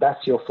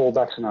 that's your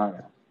fallback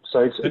scenario. So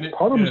it's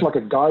part of it's like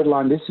a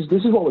guideline. This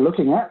is what we're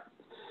looking at,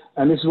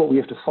 and this is what we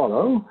have to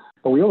follow.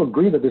 But we all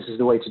agree that this is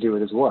the way to do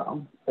it as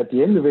well. At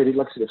the end of it,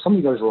 like I said, if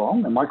something goes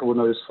wrong, and Michael will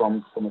know this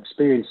from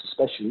experience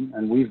especially,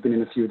 and we've been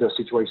in a few of those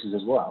situations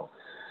as well,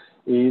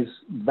 is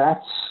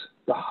that's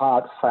the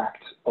hard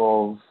fact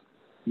of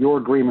your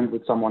agreement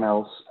with someone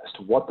else as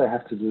to what they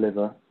have to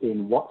deliver,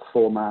 in what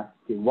format,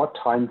 in what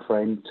time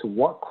frame, to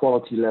what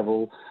quality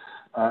level,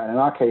 and in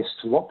our case,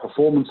 to what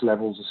performance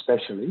levels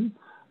especially.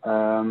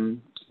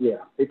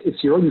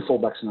 It's your only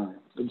fallback scenario.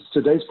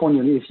 To Dave's point,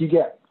 if you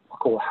get, I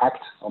call it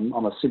hacked, I'm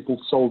a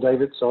simple soul,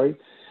 David, sorry.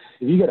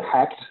 If you get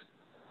hacked,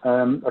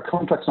 a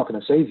contract's not going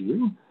to save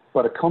you,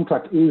 but a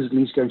contract is at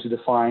least going to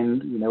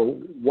define,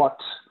 what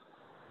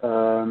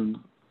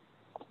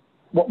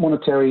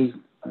monetary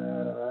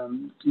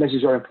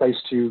measures are in place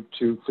to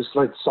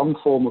facilitate some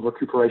form of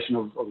recuperation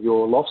of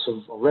your loss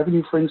of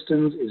revenue, for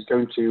instance, is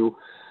going to,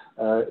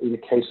 in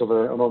the case of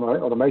an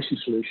automation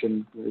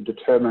solution,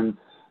 determine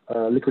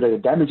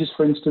liquidated damages,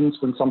 for instance,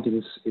 when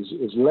something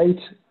is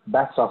late.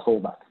 That's our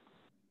fallback.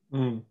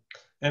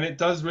 And it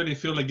does really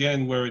feel,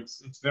 again, where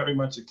it's very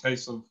much a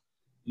case of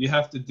you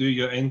have to do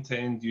your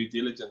end-to-end due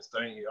diligence,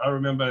 don't you? I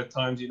remember at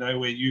times,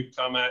 where you've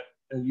come at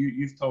and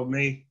you've told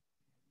me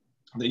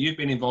that you've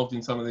been involved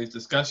in some of these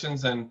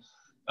discussions, and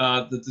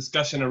the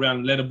discussion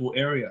around lettable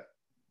area,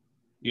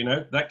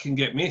 that can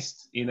get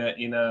missed in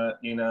a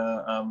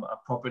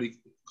property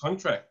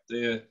contract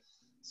there.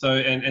 So,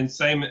 and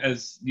same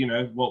as,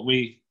 what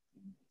we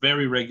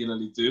very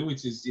regularly do,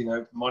 which is,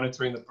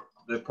 monitoring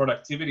the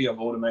productivity of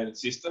automated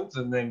systems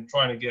and then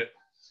trying to get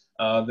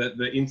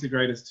the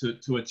integrators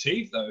to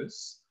achieve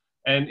those.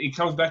 And it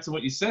comes back to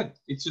what you said.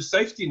 It's your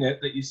safety net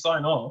that you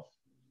sign off,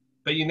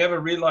 but you never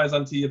realize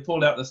until you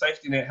pull out the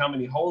safety net how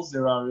many holes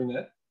there are in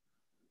it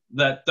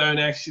that don't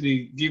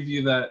actually give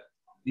you that,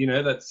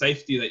 that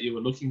safety that you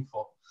were looking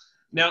for.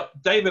 Now,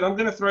 David, I'm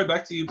going to throw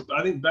back to you.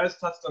 I think Baz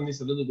touched on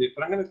this a little bit,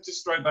 but I'm going to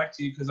just throw back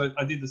to you because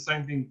I did the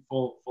same thing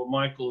for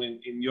Michael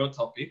in your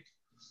topic.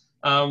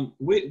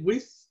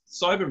 With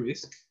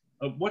Cyberisk,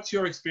 what's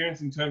your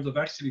experience in terms of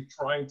actually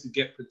trying to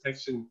get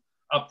protection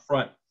up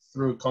front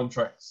through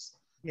contracts?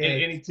 Yeah.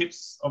 Any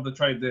tips of the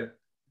trade there?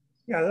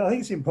 Yeah, I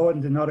think it's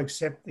important to not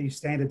accept the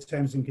standard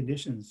terms and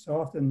conditions. So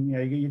often,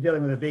 you're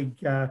dealing with a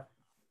big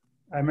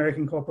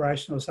American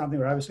corporation or something,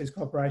 or overseas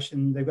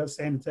corporation. They've got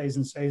standard T's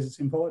and C's. It's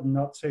important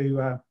not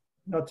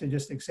to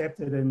just accept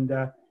it and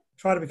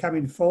try to become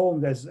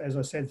informed, as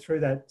I said,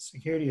 through that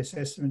security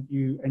assessment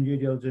and due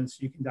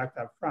diligence you conduct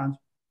up front.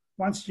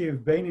 Once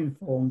you've been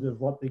informed of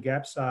what the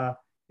gaps are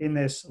in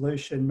their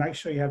solution, make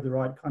sure you have the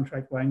right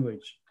contract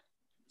language.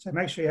 So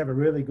make sure you have a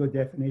really good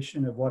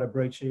definition of what a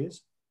breach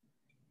is,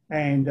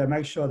 and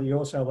make sure that you're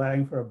also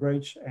allowing for a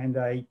breach and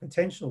a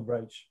potential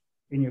breach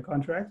in your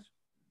contract.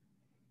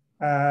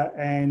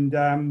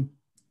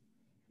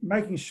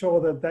 Making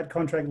sure that that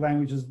contract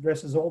language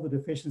addresses all the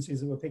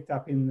deficiencies that were picked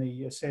up in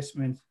the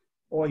assessment,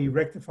 or you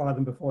rectify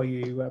them before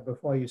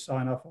you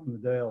sign off on the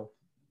deal.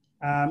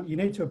 You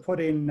need to put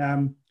in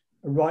a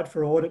right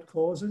for audit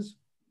clauses,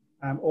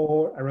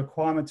 or a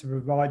requirement to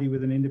provide you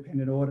with an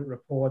independent audit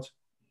report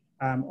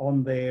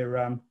on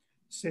their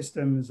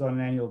systems on an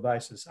annual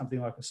basis,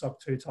 something like a SOC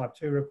 2 Type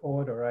 2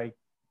 report or a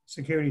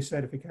security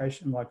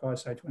certification like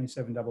ISO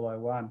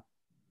 27001.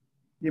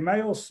 You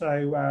may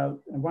also,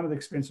 one of the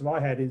experiences I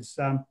had is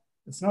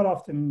it's not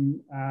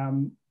often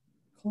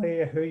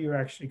clear who you're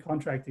actually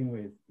contracting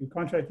with.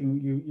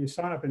 You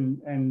sign up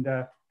and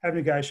have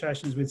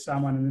negotiations with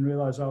someone and then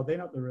realise, they're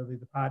not really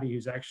the party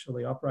who's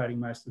actually operating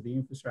most of the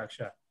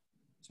infrastructure.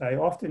 So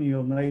often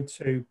you'll need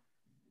to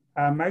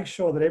make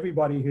sure that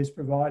everybody who's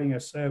providing a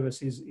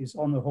service is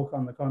on the hook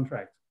on the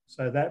contract.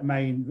 So that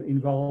may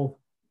involve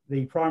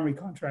the primary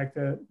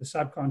contractor, the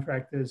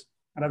subcontractors,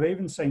 and I've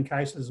even seen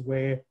cases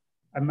where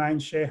a main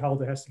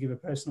shareholder has to give a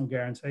personal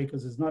guarantee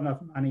because there's not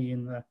enough money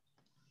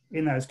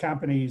in those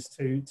companies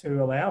to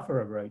allow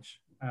for a breach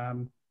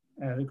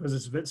because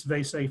it's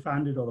VC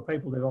funded, or the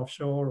people live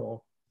offshore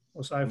or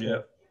so forth.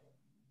 Yeah,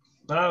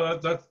 no,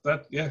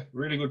 that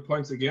really good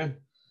points again.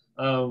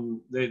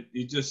 That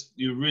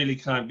you really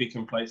can't be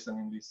complacent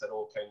in this at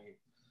all, can you?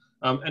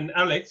 And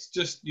Alex,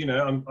 just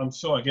I'm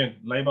sure again,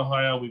 labour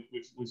hire. We've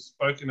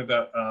spoken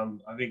about.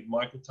 I think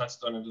Michael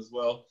touched on it as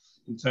well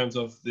in terms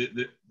of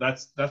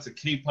that's a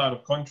key part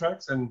of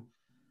contracts, and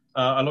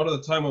a lot of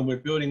the time when we're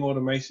building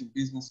automation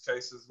business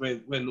cases,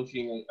 we're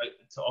looking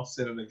to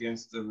offset it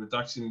against a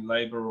reduction in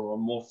labour or a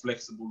more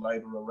flexible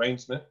labour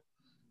arrangement.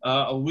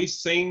 Are we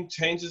seeing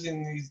changes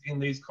in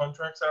these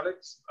contracts,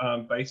 Alex,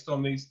 based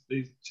on these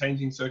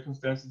changing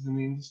circumstances in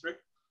the industry?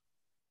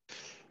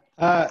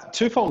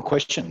 Twofold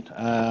question.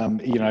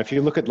 If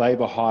you look at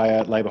labour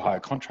hire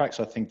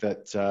contracts, I think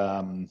that,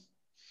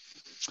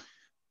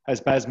 as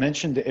Baz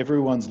mentioned,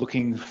 everyone's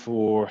looking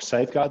for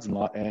safeguards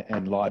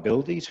and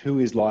liabilities. Who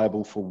is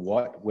liable for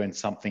what when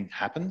something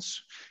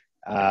happens?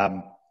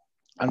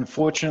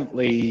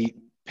 Unfortunately,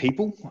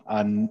 people,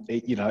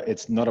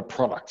 it's not a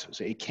product,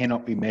 so it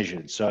cannot be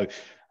measured. So,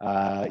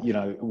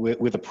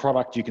 with a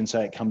product, you can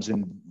say it comes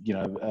in,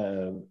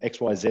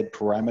 XYZ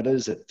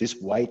parameters at this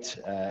weight,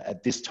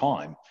 at this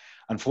time.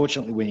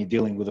 Unfortunately, when you're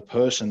dealing with a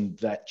person,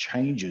 that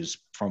changes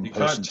from person to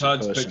person. You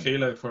can't charge per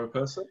kilo for a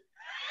person?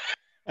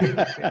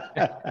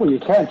 Well, you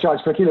can't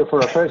charge per kilo for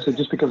a person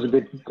just because of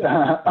it.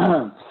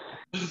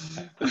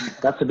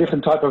 That's a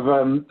different type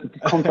of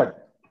contract.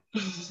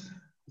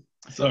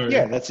 Sorry.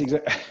 Yeah, that's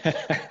exactly.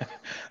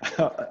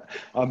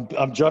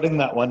 I'm jotting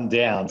that one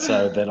down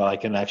so that I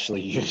can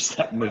actually use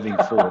that moving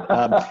forward.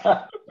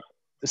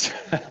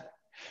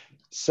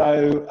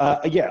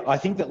 Yeah, I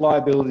think that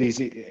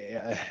liabilities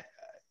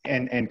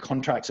and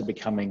contracts are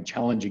becoming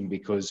challenging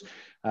because,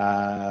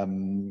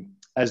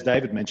 as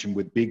David mentioned,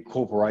 with big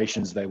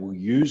corporations, they will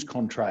use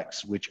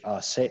contracts which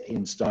are set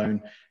in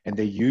stone, and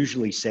they're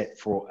usually set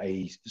for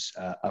a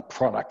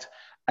product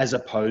as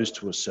opposed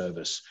to a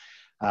service.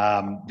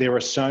 There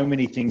are so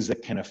many things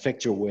that can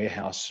affect your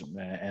warehouse.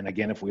 And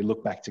again, if we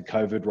look back to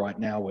COVID right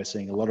now, we're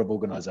seeing a lot of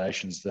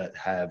organizations that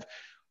have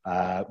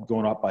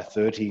gone up by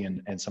 30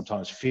 and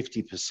sometimes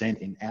 50%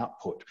 in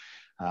output.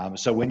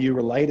 So when you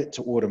relate it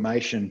to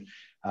automation,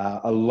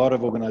 a lot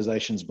of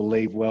organizations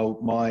believe, well,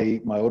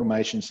 my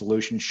automation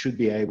solution should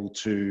be able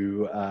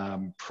to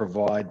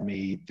provide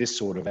me this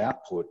sort of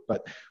output.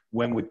 But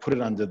when we put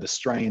it under the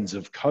strains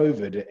of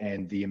COVID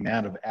and the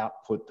amount of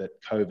output that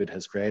COVID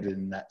has created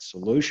in that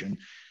solution,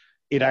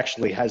 it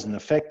actually has an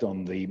effect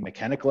on the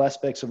mechanical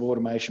aspects of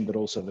automation, but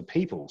also the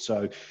people.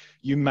 So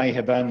you may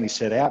have only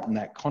set out in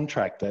that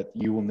contract that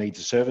you will need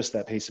to service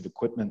that piece of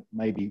equipment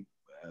maybe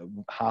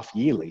half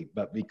yearly,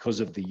 but because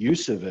of the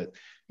use of it,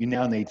 you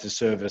now need to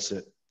service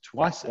it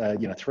twice,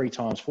 3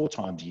 times, 4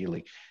 times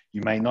yearly.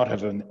 You may not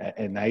have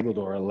enabled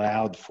or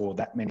allowed for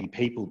that many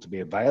people to be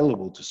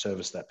available to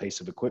service that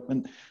piece of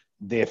equipment.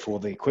 Therefore,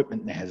 the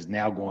equipment has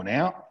now gone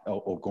out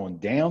or gone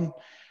down,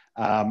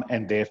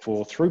 and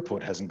therefore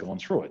throughput hasn't gone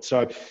through it.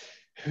 So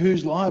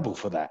who's liable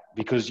for that?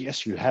 Because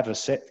yes, you have a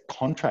set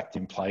contract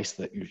in place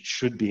that you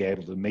should be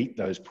able to meet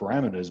those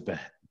parameters,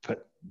 but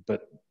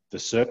the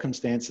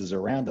circumstances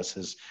around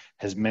us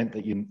has meant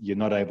that you're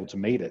not able to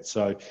meet it.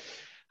 So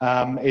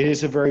it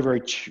is a very,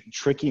 very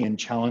tricky and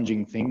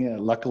challenging thing.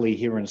 Luckily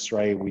here in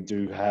Australia, we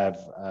do have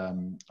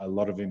a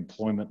lot of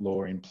employment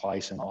law in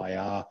place and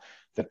IR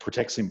that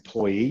protects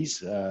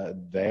employees.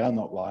 They are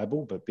not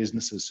liable, but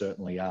businesses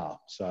certainly are.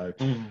 So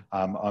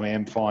I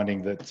am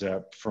finding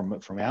that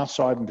from our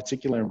side in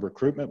particular in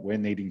recruitment, we're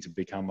needing to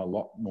become a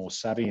lot more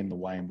savvy in the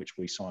way in which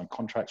we sign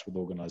contracts with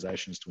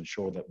organizations to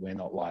ensure that we're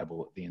not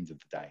liable at the end of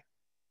the day.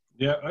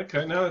 Yeah,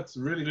 okay, no, it's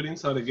really good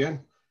insight again.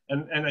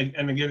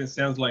 And again, it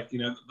sounds like,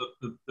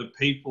 the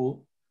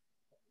people,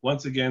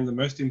 once again, the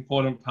most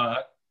important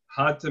part,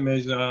 hard to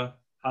measure,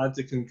 hard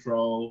to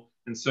control,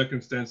 and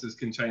circumstances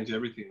can change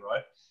everything,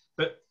 right?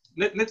 But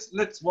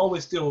let's while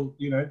we're still,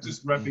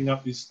 just wrapping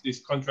up this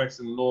contracts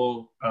and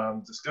law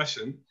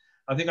discussion,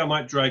 I think I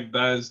might drag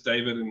Baz,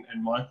 David,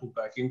 and Michael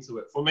back into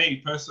it. For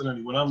me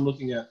personally, when I'm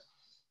looking at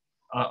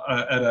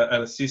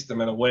a system,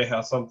 at a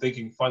warehouse, I'm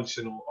thinking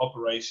functional,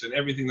 operation,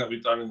 everything that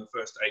we've done in the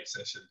first 8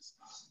 sessions.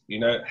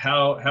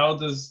 How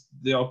does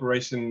the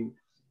operation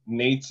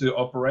need to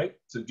operate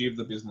to give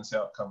the business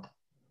outcome?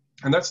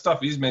 And that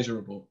stuff is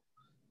measurable.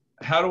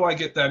 How do I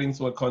get that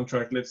into a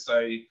contract? Let's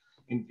say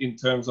in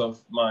terms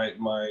of my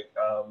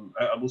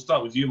I will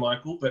start with you,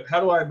 Michael, but how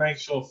do I make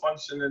sure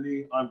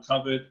functionally I'm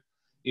covered,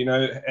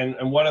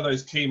 and what are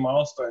those key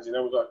milestones?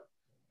 We've got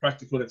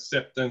practical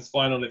acceptance,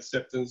 final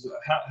acceptance.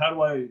 How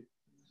do I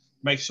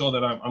make sure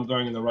that I'm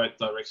going in the right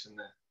direction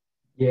there?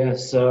 Yeah,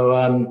 so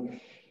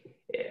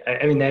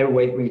there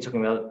when you're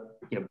talking about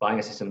buying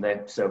a system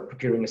there, so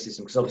procuring a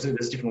system, because obviously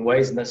there's different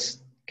ways, and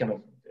that's kind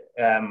of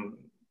an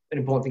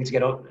important thing to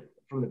get up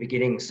from the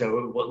beginning.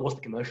 So what's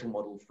the commercial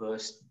model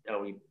first? Are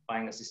we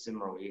buying a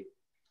system, or are we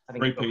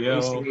having it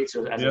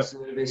or as a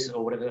service,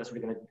 or whatever? That's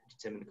really going to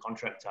determine the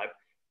contract type,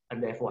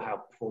 and therefore how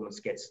performance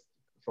gets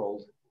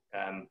controlled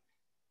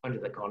under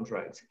the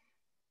contract.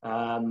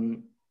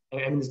 And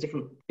there's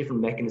different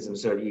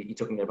mechanisms. So you're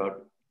talking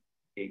about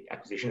the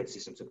acquisition of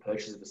systems, so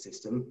purchase of a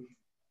system.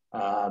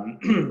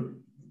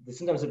 There's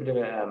sometimes a bit of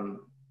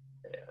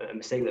a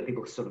mistake that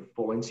people sort of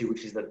fall into,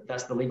 which is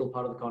that's the legal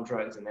part of the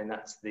contract, and then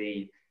that's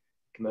the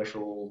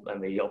commercial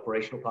and the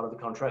operational part of the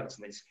contract,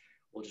 and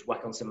we'll just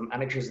whack on some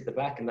annexures at the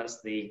back, and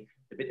that's the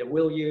bit that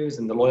we'll use,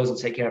 and the lawyers will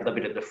take care of that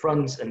bit at the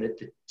front, and the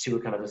two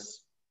are kind of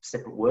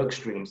separate work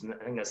streams. And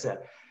I think that's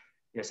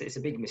it's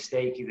a big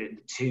mistake that the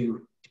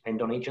two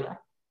depend on each other.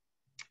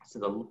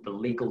 So the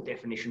legal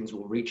definitions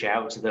will reach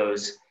out to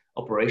those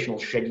operational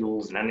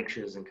schedules and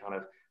annexures and kind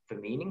of for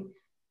meaning.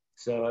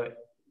 So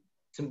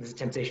there's a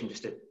temptation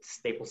just to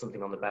staple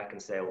something on the back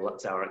and say, well,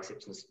 that's our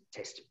acceptance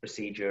test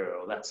procedure,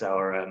 or that's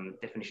our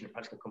definition of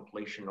practical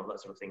completion, or that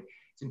sort of thing.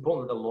 It's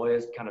important that the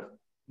lawyers kind of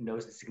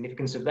knows the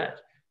significance of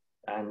that,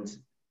 and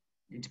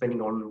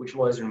depending on which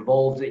lawyers are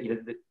involved,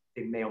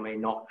 they may or may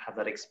not have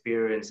that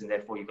experience, and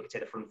therefore you've got to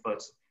take the front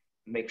foot,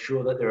 make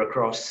sure that they're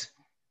across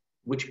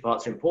which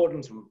parts are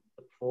important, and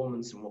the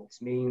performance, and what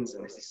this means,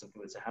 and this is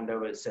something that's a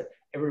handover. So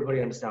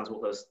everybody understands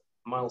what those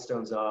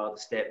milestones are, the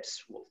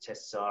steps, what the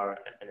tests are,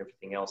 and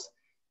everything else.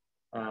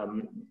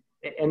 And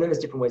then there's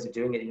different ways of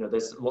doing it.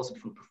 There's lots of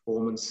different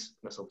performance.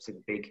 That's obviously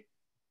the big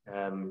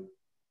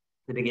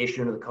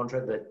issue under the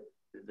contract, that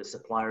the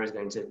supplier is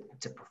going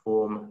to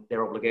perform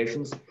their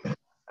obligations.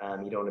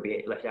 You don't want to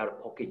be left out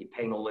of pocket. You're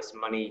paying all this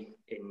money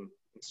in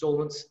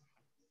installments.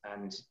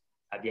 and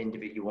at the end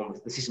of it, you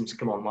want the system to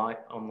come online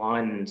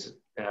and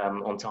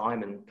on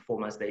time and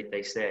perform as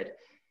they said.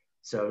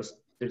 So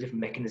there are different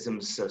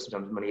mechanisms. So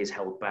sometimes money is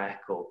held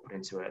back or put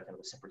into a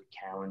separate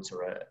account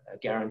or a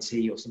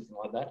guarantee or something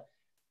like that,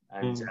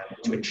 and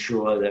to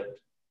ensure that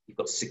you've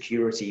got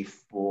security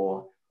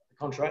for the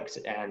contract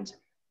and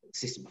the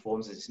system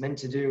performs as it's meant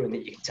to do, and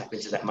that you can tap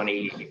into that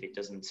money if it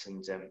doesn't,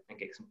 and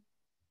get some.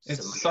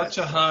 It's such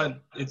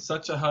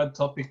a hard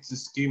topic to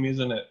skim,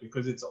 isn't it?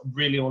 Because it's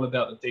really all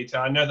about the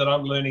detail. I know that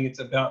I'm learning it's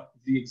about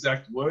the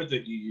exact word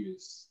that you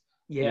use.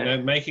 Yeah. You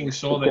know, making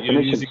sure that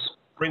you're using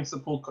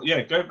principle.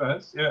 Yeah, go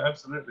Baz. Yeah,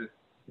 absolutely.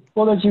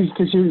 Well,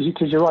 because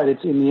you're right.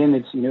 It's in the end,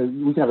 it's, you know,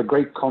 we can have a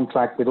great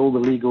contract with all the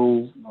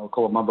legal, I'll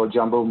call it mumbo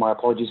jumbo. My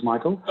apologies,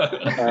 Michael. But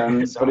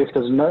if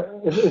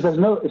there's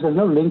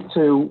no link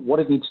to what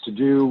it needs to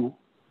do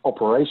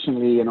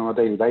operationally and on a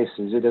daily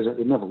basis,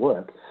 it never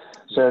work.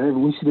 So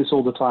we see this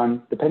all the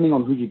time. Depending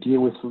on who you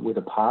deal with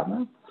a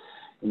partner,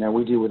 you know,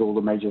 we deal with all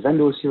the major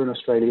vendors here in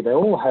Australia. They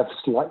all have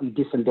slightly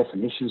different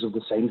definitions of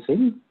the same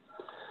thing.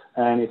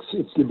 And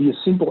it's to be as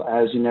simple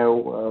as, you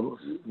know,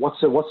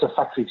 what's a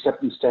factory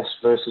acceptance test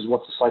versus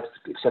what's a site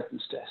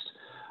acceptance test,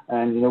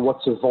 and, you know,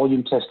 what's a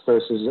volume test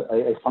versus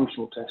a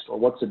functional test, or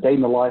what's a day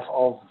in the life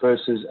of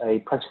versus a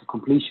practical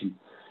completion.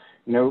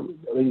 You know,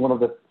 I think one of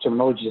the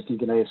terminologies I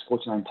think in AS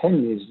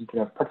 4910 is you can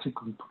have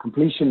practical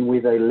completion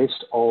with a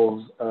list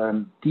of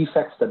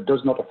defects that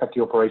does not affect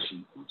the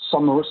operation.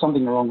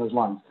 Something along those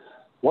lines.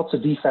 What's a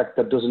defect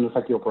that doesn't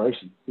affect the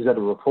operation? Is that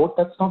a report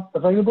that's not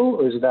available,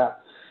 or is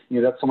that,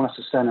 you know, that someone has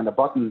to stand on a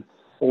button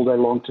all day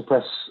long to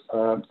press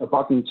a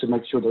button to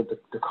make sure that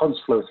the codes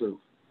flow through?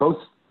 Both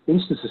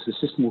instances, the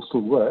system will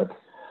still work.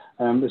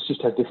 It's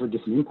just has different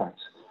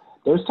impacts.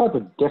 Those type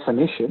of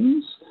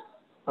definitions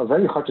are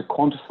very hard to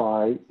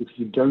quantify if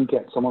you don't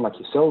get someone like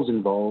yourselves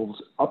involved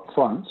up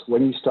front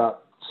when you start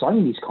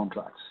signing these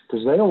contracts,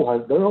 because they're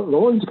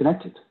all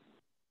interconnected.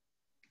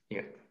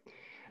 Yeah.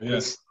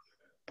 Yes.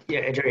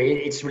 Yeah,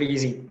 Jerry, it's really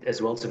easy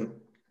as well to,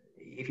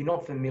 if you're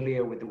not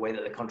familiar with the way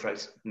that the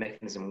contract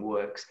mechanism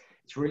works,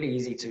 it's really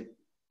easy to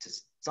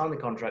sign the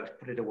contract,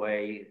 put it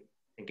away,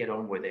 and get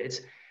on with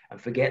it,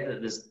 and forget that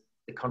there's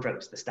the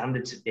contract, the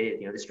standard today.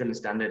 You know, the Australian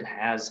standard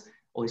has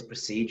all these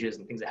procedures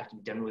and things that have to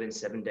be done within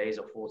 7 days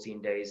or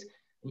 14 days.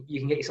 You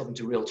can get yourself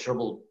into real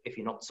trouble if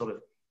you're not sort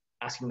of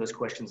asking those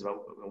questions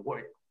about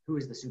who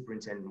is the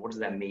superintendent? What does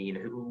that mean?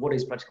 What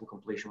is practical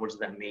completion? What does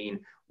that mean?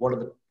 What are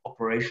the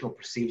operational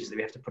procedures that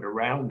we have to put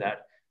around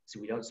that so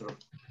we don't sort of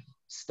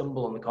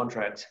stumble on the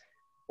contract?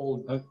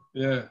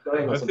 Yeah,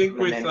 I think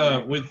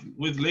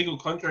with legal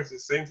contracts, it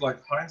seems like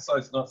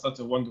hindsight's not such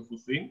a wonderful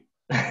thing.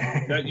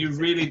 That you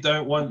really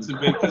don't want to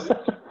be, because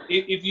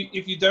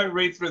if you don't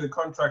read through the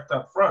contract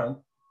up front,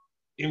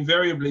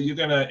 invariably you're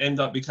going to end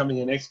up becoming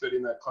an expert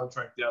in that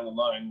contract down the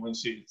line when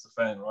shit hits the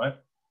fan, right?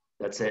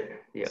 That's it.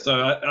 Yeah.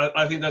 So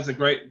I think that's a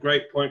great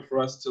point for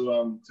us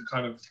to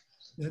kind of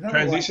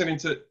transition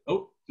into.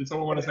 Oh, did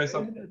someone want to say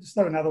something? Just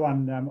throw another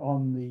one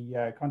on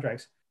the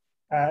contracts.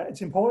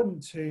 It's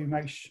important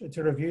to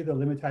to review the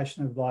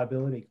limitation of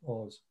liability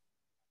clause,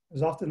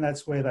 because often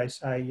that's where they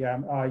say,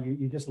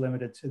 you're just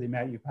limited to the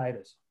amount you paid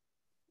us.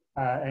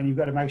 And you've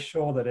got to make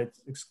sure that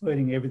it's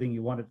excluding everything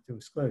you wanted to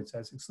exclude. So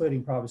it's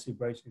excluding privacy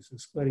breach, it's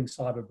excluding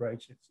cyber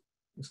breach, it's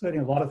excluding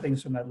a lot of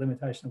things from that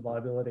limitation of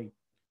liability.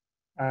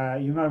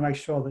 You want to make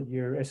sure that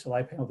your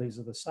SLA penalties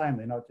are the same.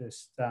 They're not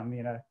just,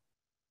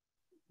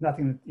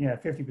 nothing,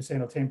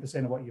 50% or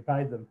 10% of what you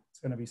paid them. It's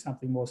going to be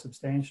something more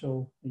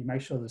substantial. You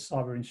make sure there's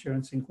cyber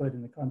insurance included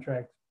in the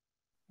contract.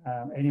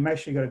 And you make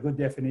sure you've got a good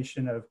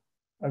definition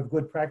of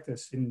good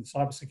practice in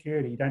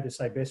cybersecurity. You don't just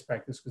say best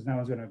practice because no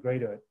one's going to agree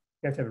to it.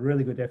 You have to have a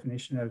really good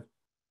definition of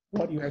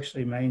what you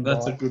actually mean.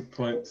 That's a good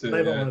point too.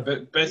 Yeah.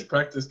 Best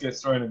practice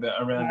gets thrown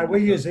around.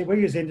 We use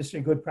industry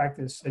good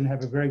practice and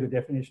have a very good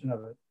definition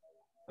of it.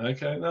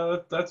 Okay,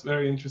 no, that's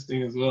very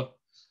interesting as well.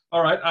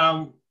 All right,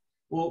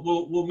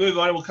 we'll move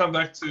on. We'll come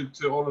back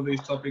to all of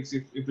these topics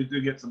if we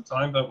do get some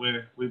time. But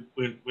we're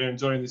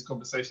enjoying this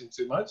conversation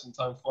too much and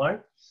time's flying.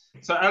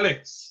 So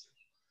Alex,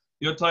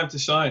 your time to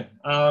shine.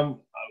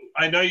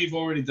 I know you've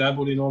already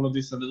dabbled in all of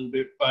this a little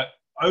bit, but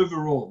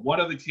overall, what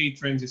are the key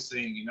trends you're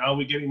seeing? You know, are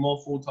we getting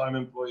more full-time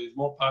employees,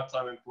 more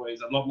part-time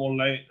employees, a lot more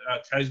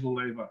casual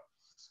labor,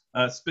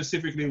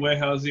 specifically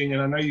warehousing?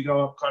 And I know you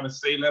go up kind of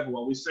C-level.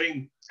 Are we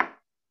seeing,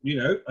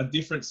 a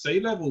different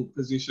C-level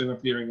position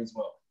appearing as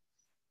well?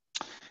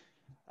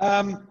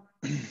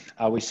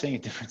 Are we seeing a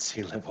different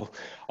C-level?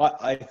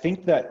 I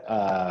think that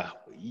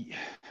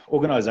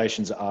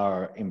organizations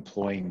are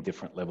employing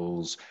different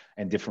levels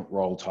and different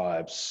role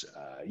types.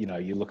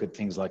 You look at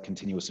things like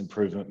continuous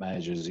improvement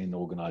managers in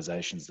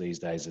organizations these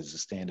days as a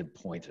standard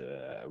point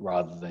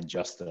rather than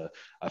just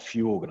a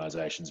few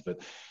organizations.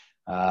 But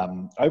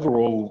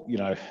overall,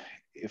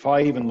 if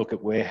I even look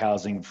at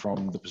warehousing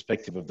from the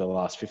perspective of the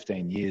last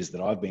 15 years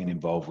that I've been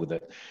involved with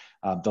it,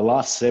 the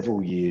last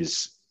several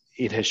years,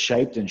 it has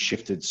shaped and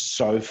shifted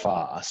so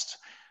fast.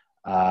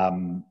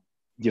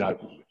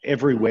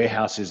 every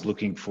warehouse is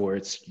looking for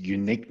its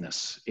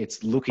uniqueness.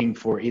 It's looking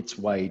for its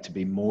way to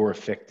be more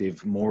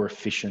effective, more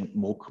efficient,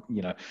 more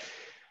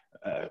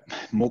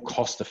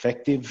cost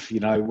effective,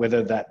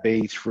 whether that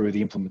be through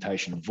the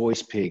implementation of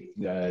voice pick,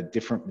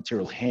 different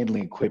material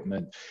handling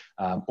equipment,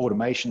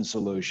 automation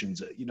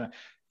solutions.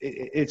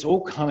 It's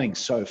all coming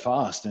so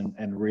fast,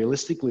 and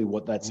realistically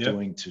what that's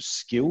doing to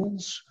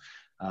skills,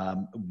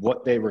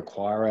 what they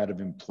require out of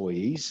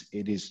employees,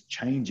 it is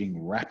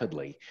changing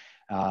rapidly.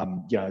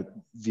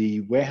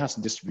 The warehouse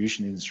and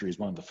distribution industry is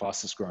one of the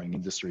fastest growing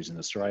industries in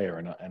Australia.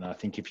 And I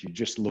think if you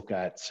just look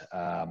at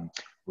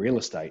real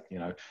estate,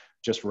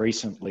 just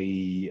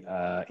recently,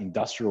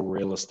 industrial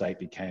real estate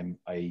became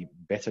a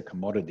better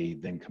commodity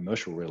than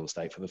commercial real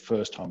estate for the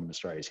first time in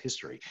Australia's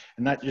history.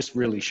 And that just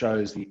really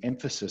shows the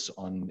emphasis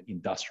on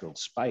industrial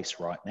space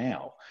right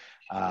now.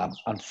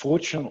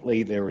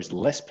 Unfortunately, there is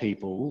less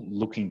people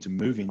looking to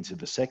move into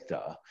the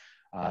sector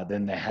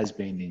than there has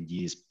been in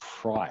years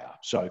prior.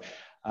 So,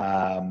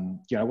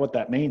 what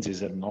that means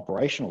is at an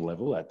operational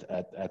level,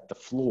 at the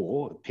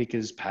floor,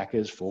 pickers,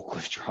 packers,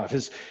 forklift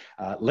drivers,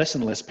 less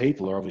and less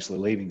people are obviously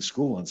leaving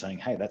school and saying,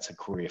 hey, that's a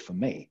career for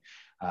me.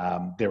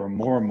 There are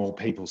more and more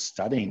people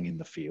studying in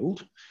the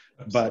field.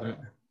 Absolutely. But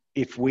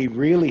if we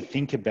really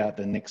think about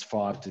the next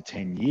 5 to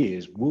 10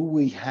 years, will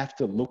we have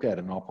to look at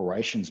an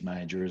operations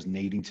manager as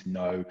needing to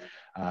know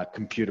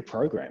computer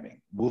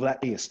programming? Will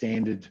that be a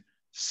standard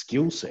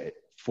skill set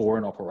for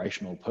an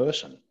operational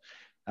person?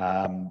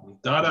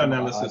 Data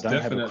analysis,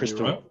 definitely,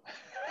 right?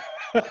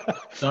 Data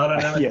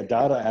analysis. Yeah,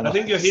 data analysis. I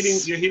think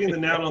you're hitting the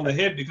nail on the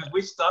head, because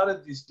we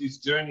started this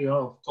journey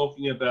of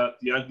talking about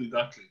the ugly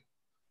duckling,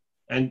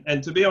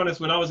 and to be honest,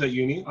 when I was at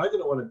uni, I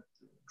didn't want to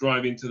go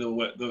into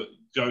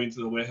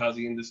the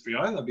warehousing industry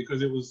either,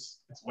 because it's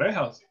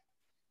warehousing,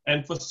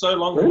 and for so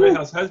long the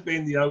warehouse has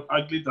been the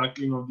ugly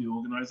duckling of the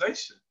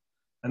organization,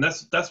 and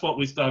that's what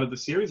we started the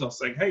series off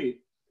saying, hey.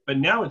 But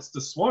now it's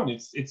the swan.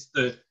 It's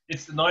the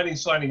knight in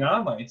shining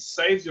armor. It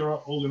saves your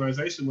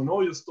organization when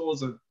all your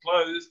stores are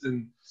closed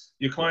and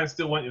your clients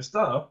still want your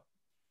stuff.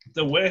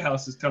 The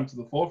warehouse has come to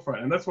the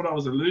forefront, and that's what I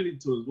was alluding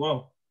to as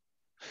well.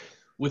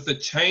 With the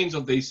change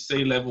of these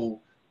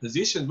C-level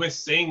positions, we're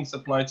seeing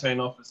supply chain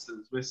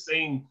officers. We're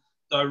seeing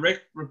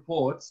direct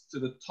reports to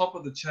the top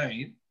of the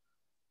chain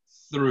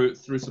through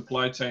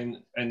supply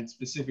chain, and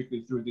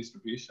specifically through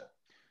distribution.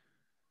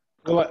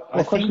 Well,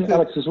 I think that,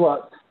 Alex, as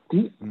well.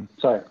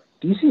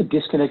 Do you see a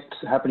disconnect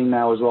happening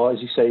now as well?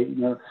 As you say,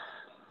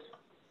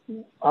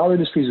 our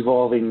industry is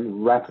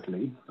evolving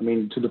rapidly. I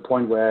mean, to the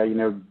point where,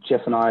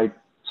 Jeff and I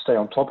stay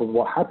on top of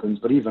what happens,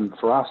 but even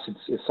for us,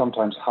 it's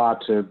sometimes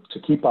hard to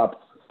keep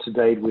up to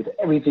date with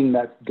everything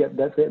that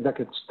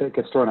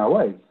gets thrown our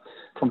way,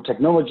 from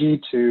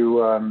technology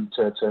to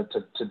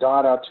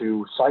data,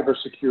 to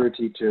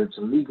cybersecurity, to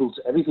legal,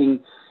 to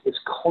everything. It's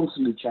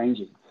constantly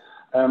changing.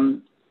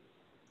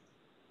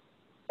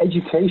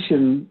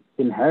 Education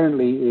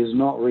inherently is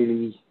not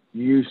really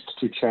used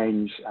to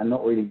change and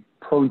not really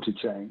prone to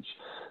change.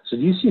 So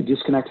do you see a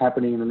disconnect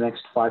happening in the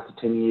next 5 to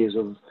 10 years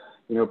of,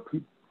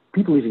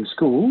 people leaving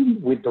school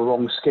with the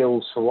wrong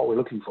skills for what we're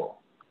looking for?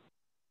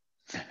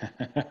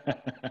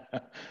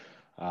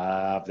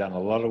 I've done a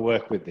lot of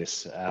work with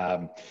this.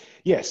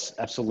 Yes,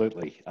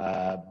 absolutely.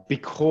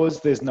 Because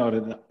there's not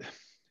enough.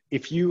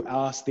 If you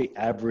ask the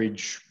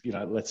average,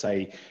 let's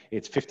say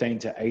it's 15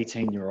 to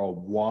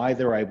 18-year-old, why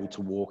they're able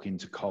to walk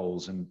into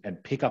Coles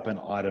and pick up an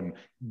item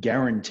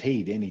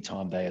guaranteed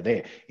anytime they are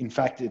there. In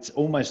fact, it's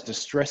almost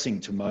distressing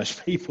to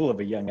most people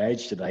of a young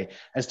age today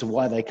as to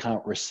why they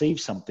can't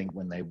receive something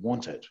when they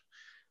want it.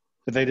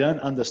 But they don't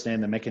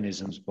understand the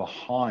mechanisms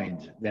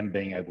behind them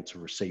being able to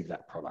receive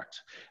that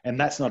product. And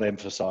that's not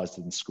emphasized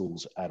in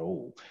schools at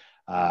all.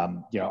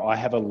 I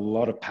have a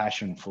lot of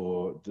passion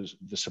for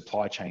the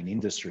supply chain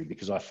industry,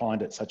 because I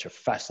find it such a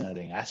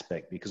fascinating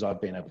aspect, because I've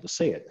been able to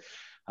see it.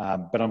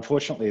 But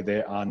unfortunately,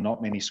 there are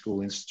not many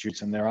school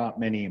institutes, and there aren't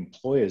many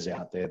employers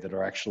out there that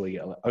are actually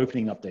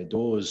opening up their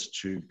doors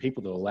to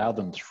people that allow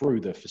them through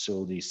the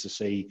facilities to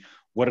see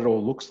what it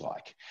all looks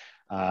like.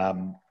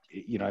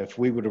 If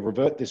we were to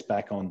revert this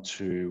back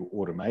onto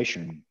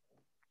automation,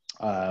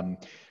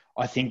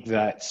 I think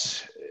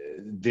that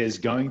there's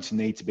going to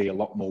need to be a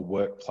lot more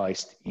work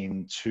placed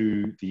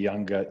into the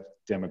younger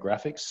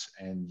demographics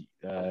and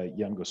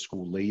younger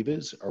school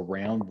leavers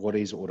around what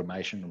is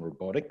automation and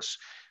robotics,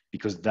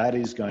 because that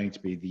is going to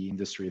be the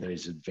industry that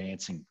is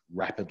advancing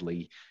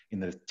rapidly in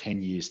the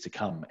 10 years to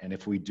come. And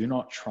if we do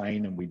not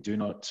train and we do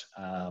not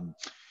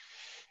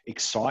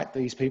excite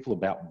these people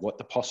about what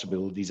the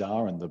possibilities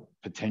are and the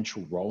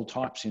potential role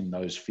types in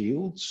those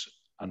fields,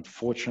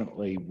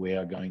 unfortunately, we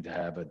are going to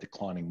have a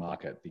declining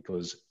market,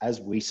 because as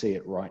we see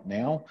it right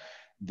now,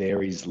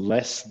 there is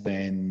less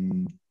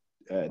than,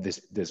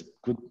 there's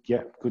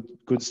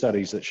good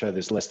studies that show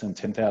there's less than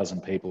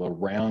 10,000 people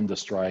around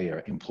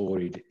Australia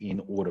employed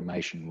in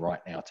automation right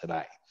now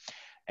today.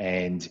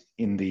 And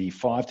in the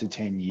 5 to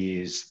 10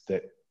 years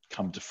that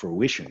come to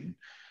fruition,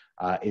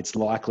 it's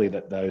likely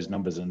that those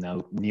numbers are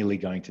now nearly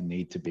going to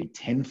need to be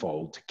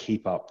tenfold to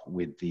keep up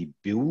with the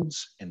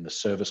builds and the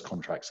service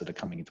contracts that are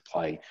coming into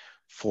play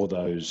for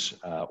those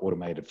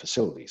automated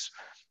facilities.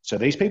 So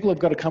these people have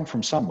got to come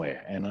from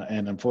somewhere, and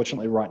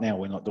unfortunately right now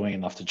we're not doing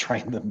enough to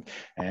train them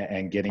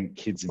and getting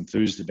kids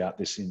enthused about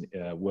this in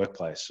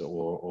workplace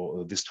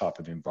or this type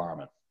of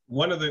environment.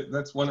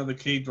 That's one of the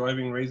key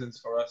driving reasons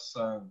for us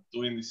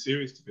doing this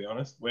series, to be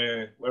honest,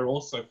 where we're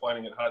also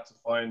finding it hard to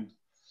find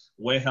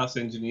warehouse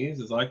engineers,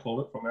 as I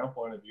call it, from our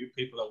point of view,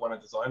 people that want to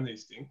design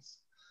these things.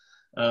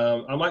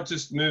 I might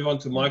just move on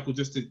to Michael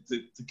just to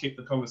keep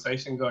the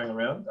conversation going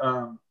around.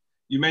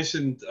 You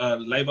mentioned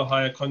labour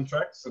hire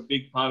contracts, a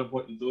big part of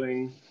what you're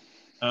doing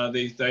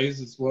these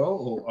days as well,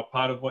 or a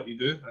part of what you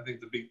do. I think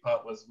the big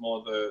part was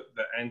more the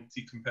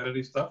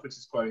anti-competitive stuff, which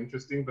is quite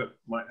interesting, but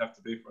might have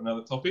to be for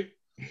another topic.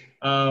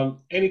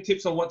 Any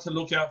tips on what to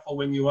look out for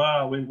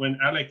when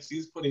Alex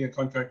is putting a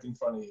contract in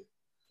front of you?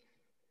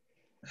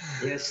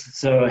 Yes,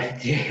 so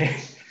yeah.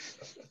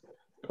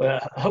 Well,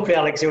 hopefully,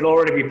 Alex, it will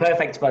already be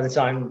perfect by the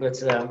time. But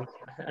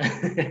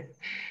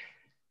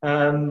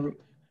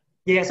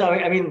yeah, so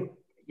I mean,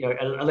 you know,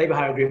 a labour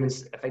hire agreement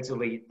is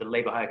effectively the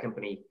labour hire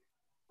company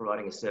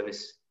providing a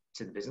service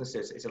to the business.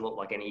 It's a lot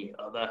like any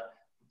other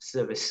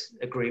service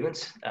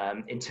agreement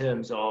in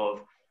terms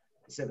of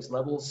service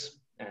levels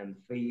and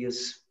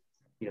fees.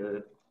 You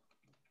know,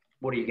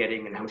 what are you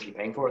getting and how much are you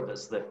paying for it?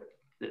 That's the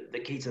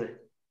key to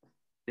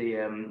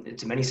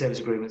many service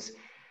agreements.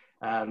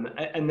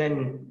 And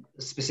then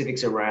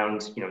specifics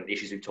around, you know, the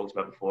issues we've talked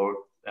about before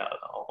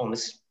on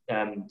this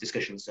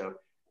discussion. So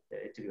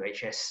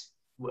WHS,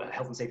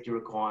 health and safety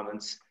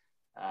requirements,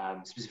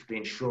 specifically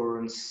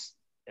insurance,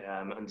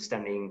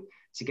 understanding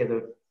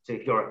together. So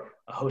if you're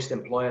a host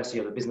employer, so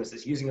you're the business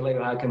that's using a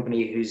labour hire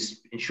company whose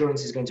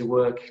insurance is going to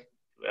work,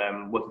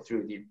 working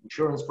through the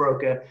insurance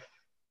broker.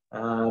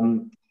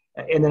 And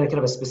then a kind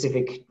of a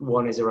specific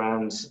one is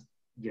around,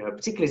 you know,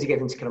 particularly as you get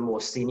into kind of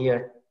more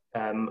senior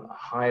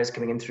hires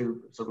coming in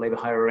through sort of labour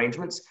hire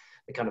arrangements,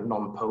 the kind of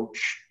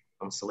non-poach,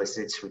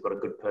 non-solicit, we've got a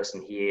good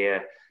person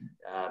here,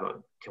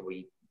 can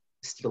we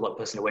steal that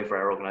person away for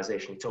our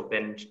organisation? You talked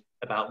then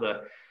about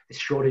the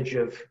shortage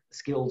of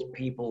skilled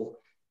people,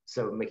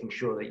 so making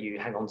sure that you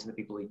hang on to the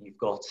people that you've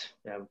got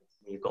when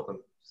you've got them.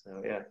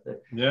 So yeah.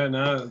 Yeah,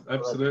 no,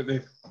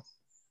 absolutely.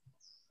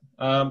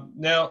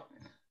 Now,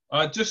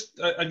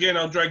 again,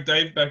 I'll drag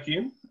Dave back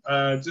in.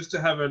 Just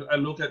to have a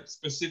look at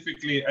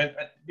specifically, and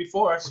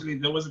before actually,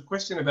 there was a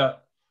question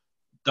about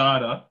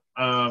data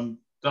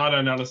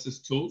analysis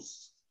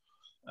tools,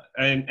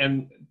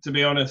 and to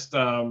be honest,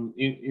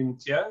 in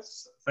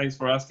Tiaz, thanks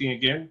for asking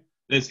again.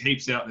 There's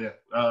heaps out there.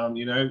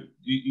 You know,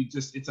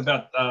 it's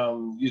about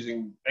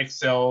using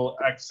Excel,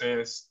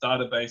 Access,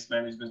 database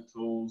management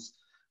tools.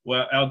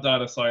 Well, our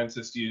data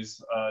scientist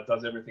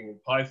does everything in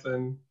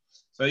Python.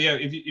 So yeah,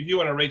 if you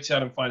want to reach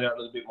out and find out a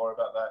little bit more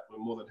about that, we're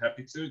more than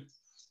happy to.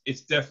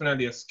 It's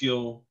definitely a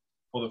skill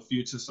for the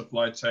future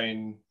supply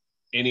chain,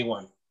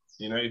 anyone.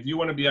 You know, if you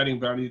want to be adding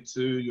value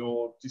to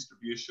your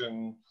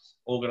distribution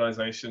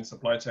organization,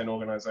 supply chain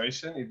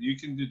organization, if you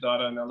can do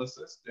data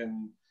analysis,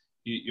 then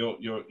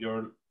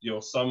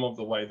you're some of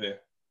the way there.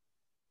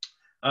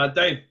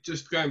 Dave,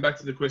 just going back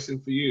to the question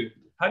for you,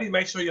 how do you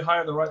make sure you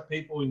hire the right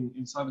people in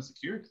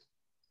cybersecurity?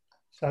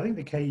 So I think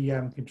the key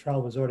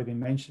control has already been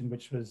mentioned,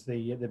 which was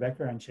the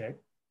background check.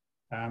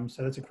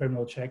 So that's a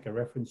criminal check, a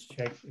reference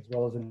check, as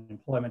well as an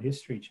employment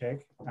history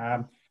check.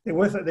 They're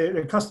worth it.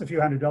 They cost a few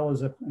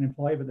 $100s an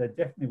employee, but they're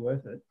definitely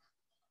worth it.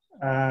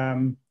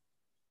 And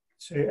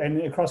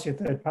across your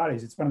third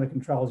parties, it's one of the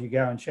controls you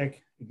go and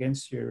check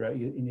against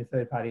in your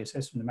third party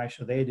assessment to make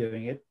sure they're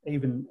doing it,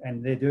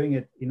 and they're doing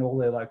it in all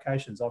their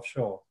locations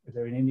offshore. If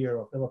they're in India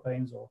or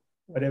Philippines or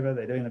whatever,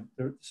 they're doing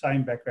the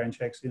same background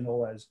checks in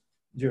all those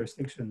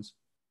jurisdictions.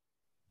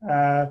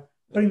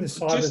 Putting the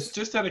cyber...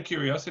 Just out of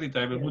curiosity,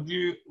 David,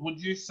 yeah.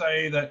 Would you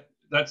say that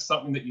that's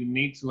something that you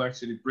need to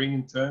actually bring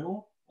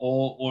internal,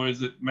 or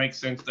does it make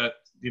sense that,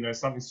 you know,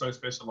 something so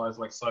specialized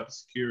like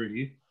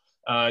cybersecurity,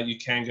 you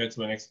can go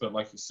to an expert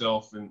like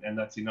yourself, and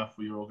that's enough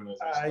for your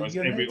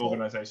organization? Every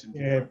organization.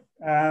 Yeah,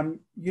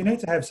 you need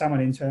to have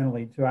someone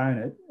internally to own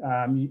it.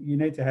 You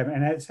need to have,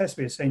 and it has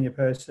to be a senior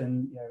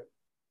person, you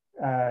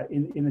know,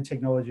 in the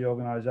technology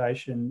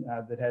organization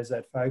that has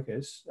that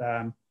focus.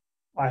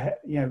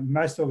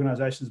 Most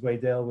organisations we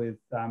deal with,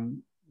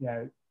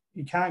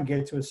 you can't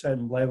get to a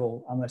certain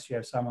level unless you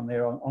have someone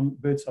there on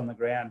boots on the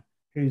ground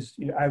who's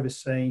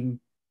overseeing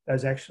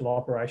those actual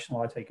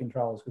operational IT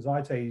controls,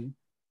 because IT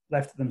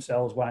left to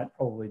themselves won't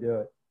probably do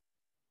it.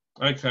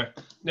 Okay.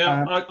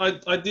 Now,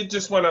 I did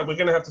just want to, we're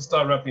going to have to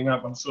start wrapping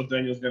up. I'm sure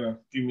Daniel's going to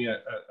give me a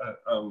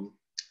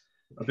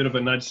bit of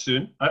a nudge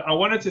soon. I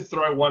wanted to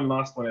throw one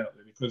last one out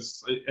there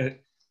because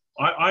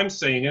I'm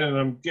seeing it, and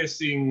I'm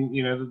guessing,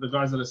 you know, the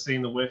guys that are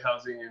seeing the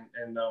warehousing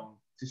and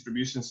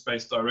distribution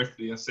space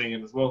directly are seeing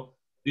it as well.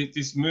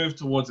 This move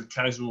towards a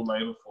casual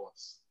labour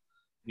force.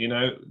 You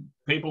know,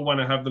 people want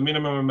to have the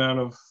minimum amount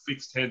of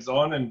fixed heads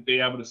on and be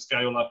able to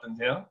scale up and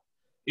down.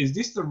 Is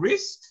this the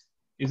risk?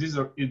 Is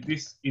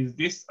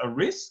this a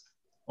risk,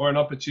 or an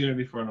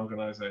opportunity for an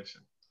organization?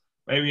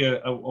 Maybe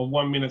a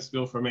 1-minute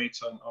spiel from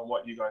each on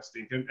what you guys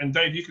think. And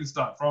Dave, you can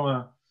start from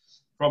a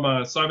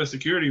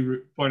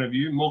cybersecurity point of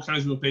view. More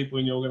casual people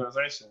in your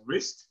organization,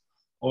 risk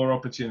or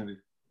opportunity?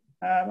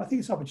 I think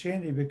it's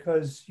opportunity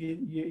because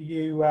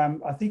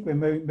I think we're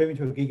moving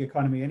to a gig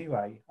economy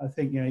anyway. I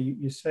think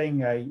you're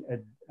seeing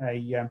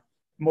a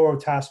more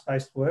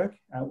task-based work.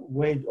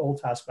 We're all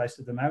task-based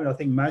at the moment. I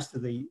think most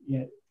of the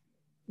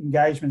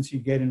engagements you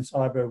get in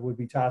cyber would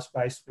be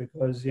task-based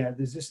because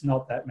there's just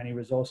not that many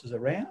resources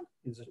around,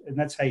 and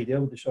that's how you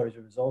deal with the shortage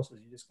of resources.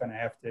 You're just going to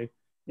have to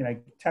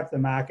tap the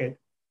market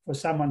for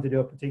someone to do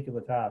a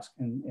particular task,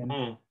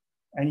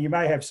 and you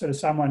may have sort of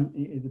someone,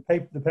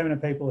 the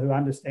permanent people who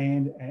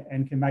understand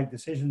and can make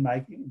decision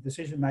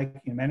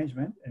making and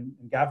management and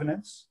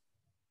governance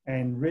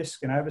and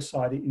risk and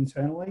oversight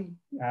internally.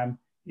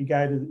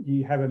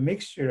 You have a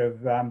mixture of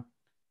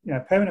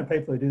permanent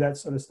people who do that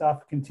sort of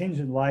stuff,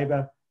 contingent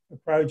labour for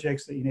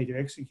projects that you need to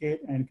execute,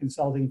 and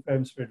consulting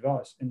firms for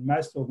advice. And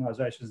most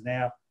organisations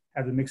now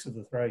have the mix of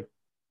the three.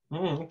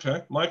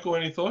 Okay, Michael,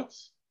 any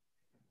thoughts?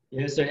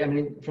 Yeah, so I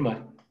mean, from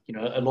a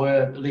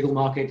lawyer legal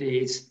market,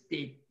 it's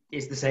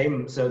the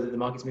same. So that the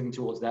market's moving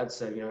towards that.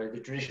 So the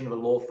tradition of a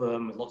law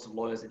firm with lots of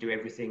lawyers that do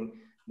everything,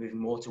 moving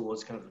more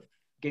towards kind of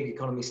gig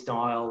economy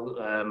style.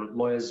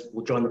 Lawyers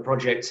will join the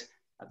project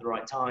at the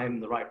right time,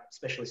 the right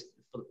specialist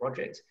for the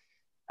project.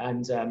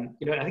 And,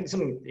 I think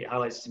something that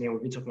highlights to me,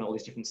 we've been talking about all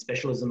these different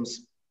specialisms,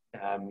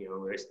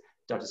 where it's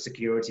data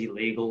security,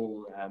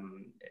 legal,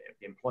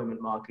 the employment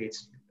market,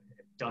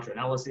 data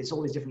analysis,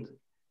 all these different,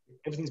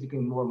 everything's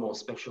becoming more and more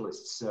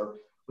specialist. So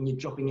when you're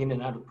dropping in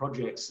and out of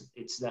projects,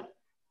 it's that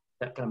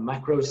kind of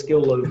macro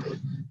skill of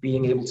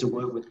being able to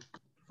work with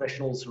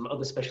professionals from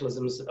other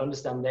specialisms,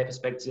 understand their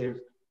perspective,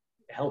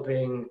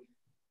 helping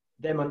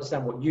them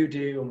understand what you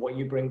do and what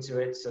you bring to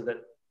it so that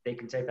they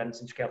can take that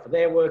into account for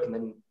their work and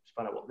then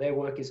find out what their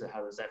work is and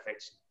how does that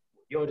affect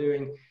what you're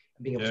doing,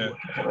 and being able to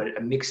work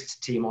a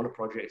mixed team on a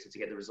project to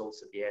get the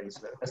results at the end.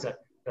 So that's a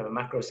kind of a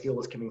macro skill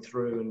that's coming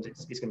through, and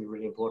it's going to be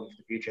really important for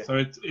the future.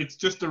 So it's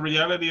just the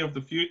reality of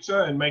the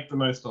future and make the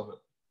most of it,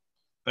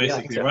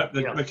 basically, right?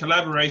 The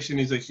collaboration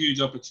is a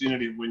huge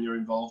opportunity when you're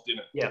involved in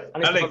it. Yeah,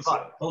 and Alex, it's the fun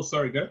part. Oh,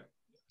 sorry, go.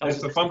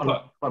 It's the fun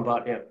part. Fun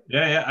part, yeah.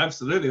 Yeah,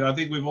 absolutely. I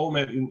think we've all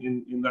met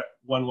in that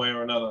one way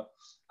or another.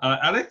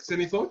 Alex,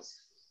 any thoughts?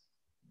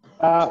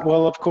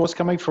 Well, of course,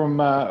 coming from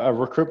a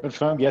recruitment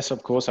firm, yes,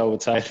 of course, I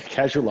would say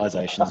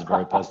casualisation is a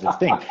very positive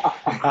thing.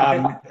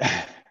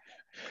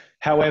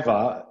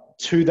 However,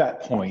 to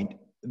that point,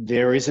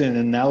 there is an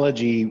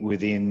analogy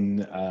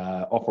within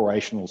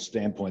operational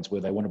standpoints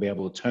where they want to be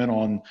able to turn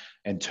on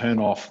and turn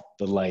off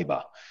the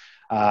labour.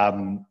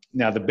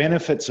 Now, the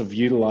benefits of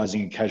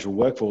utilising a casual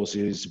workforce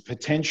is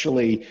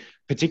potentially,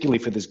 particularly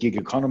for this gig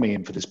economy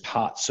and for this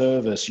part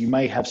service, you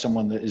may have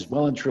someone that is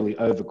well and truly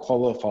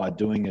overqualified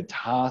doing a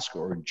task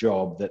or a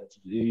job that,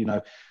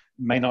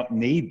 may not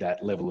need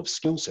that level of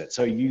skill set.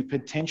 So you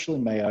potentially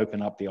may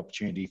open up the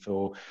opportunity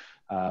for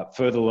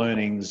further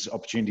learnings,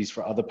 opportunities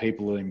for other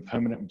people in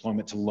permanent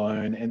employment to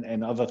learn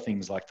and other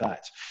things like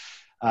that.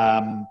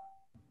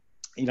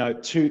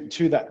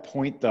 To that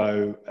point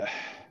though,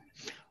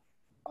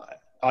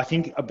 I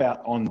think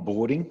about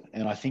onboarding,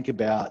 and I think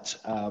about,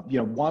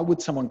 why would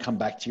someone come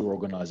back to your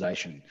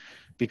organization?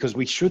 Because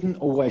we shouldn't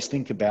always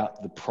think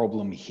about the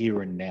problem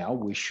here and now.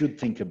 We should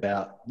think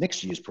about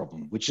next year's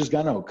problem, which is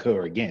going to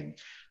occur again.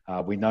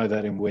 We know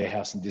that in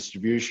warehouse and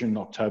distribution,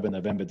 October,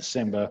 November,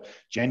 December,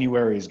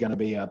 January is going to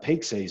be our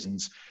peak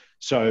seasons.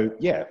 So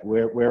yeah,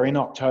 we're in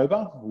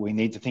October. We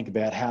need to think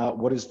about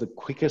what is the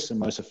quickest and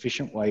most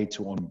efficient way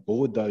to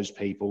onboard those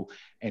people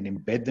and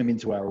embed them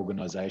into our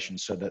organization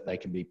so that they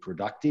can be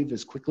productive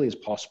as quickly as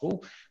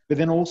possible. But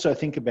then also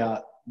think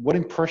about what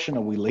impression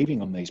are we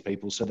leaving on these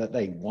people so that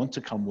they want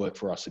to come work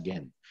for us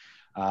again.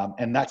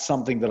 And that's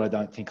something that I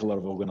don't think a lot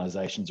of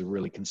organizations are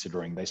really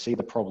considering. They see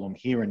the problem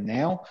here and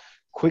now,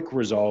 quick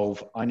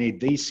resolve. I need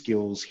these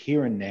skills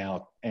here and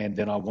now, and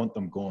then I want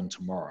them gone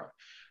tomorrow.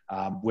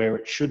 Where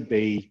it should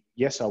be,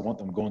 yes, I want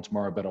them gone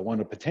tomorrow, but I want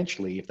to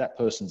potentially, if that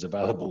person's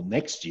available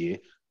next year,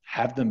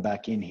 have them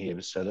back in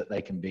here so that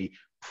they can be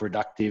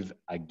productive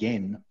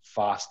again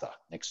faster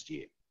next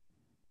year.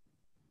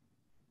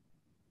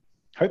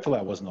 Hopefully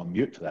I wasn't on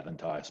mute for that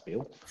entire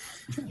spiel.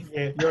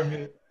 Yeah, you're on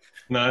mute.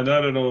 No,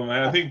 not at all,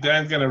 man. I think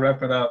Dan's going to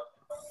wrap it up.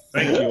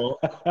 Thank you all.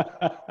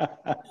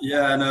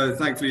 Yeah, no,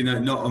 thankfully, no,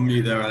 not on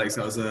mute there, Alex.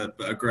 That was a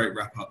great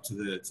wrap up to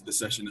the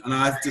session. And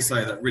I have to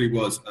say that really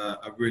was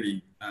a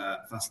really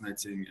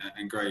fascinating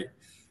and great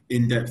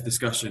in-depth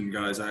discussion,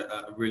 guys. I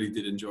really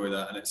did enjoy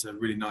that. And it's a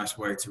really nice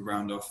way to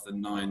round off the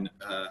 9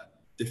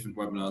 different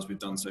webinars we've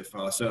done so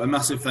far. So a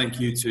massive thank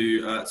you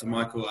to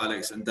Michael,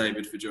 Alex and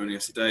David for joining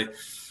us today.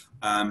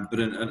 But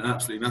an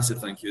absolutely massive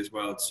thank you as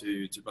well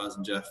to Baz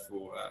and Jeff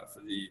for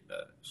the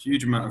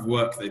huge amount of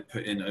work they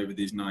put in over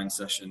these 9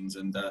 sessions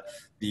and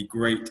the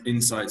great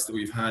insights that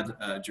we've had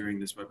during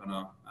this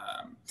webinar.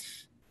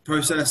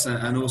 process,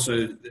 and also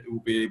it will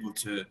be able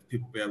to,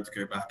 people will be able to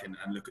go back and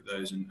look at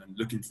those and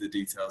look into the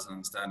details and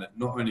understand it,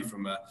 not only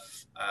from a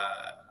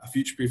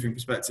future-proofing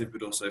perspective,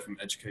 but also from an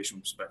educational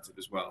perspective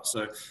as well.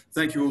 So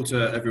thank you all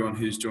to everyone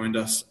who's joined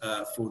us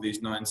for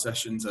these 9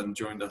 sessions and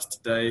joined us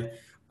today.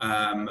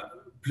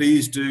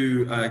 Please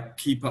do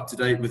keep up to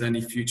date with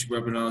any future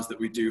webinars that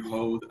we do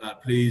hold.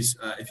 Please,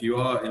 if you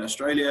are in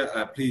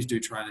Australia, please do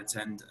try and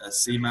attend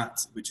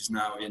CMAT, which is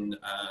now in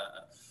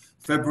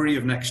February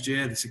of next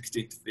year, the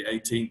 16th to the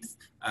 18th,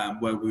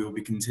 where we will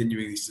be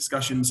continuing these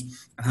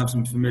discussions and have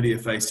some familiar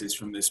faces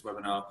from this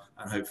webinar,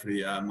 and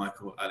hopefully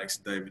Michael, Alex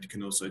and David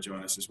can also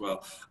join us as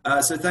well.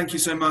 So thank you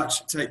so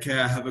much, take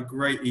care, have a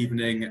great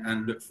evening,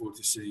 and look forward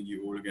to seeing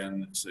you all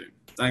again soon.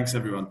 Thanks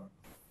everyone.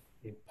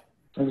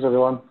 Thanks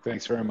everyone.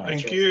 Thanks very much.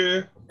 Thank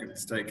you.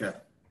 Thanks, take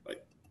care.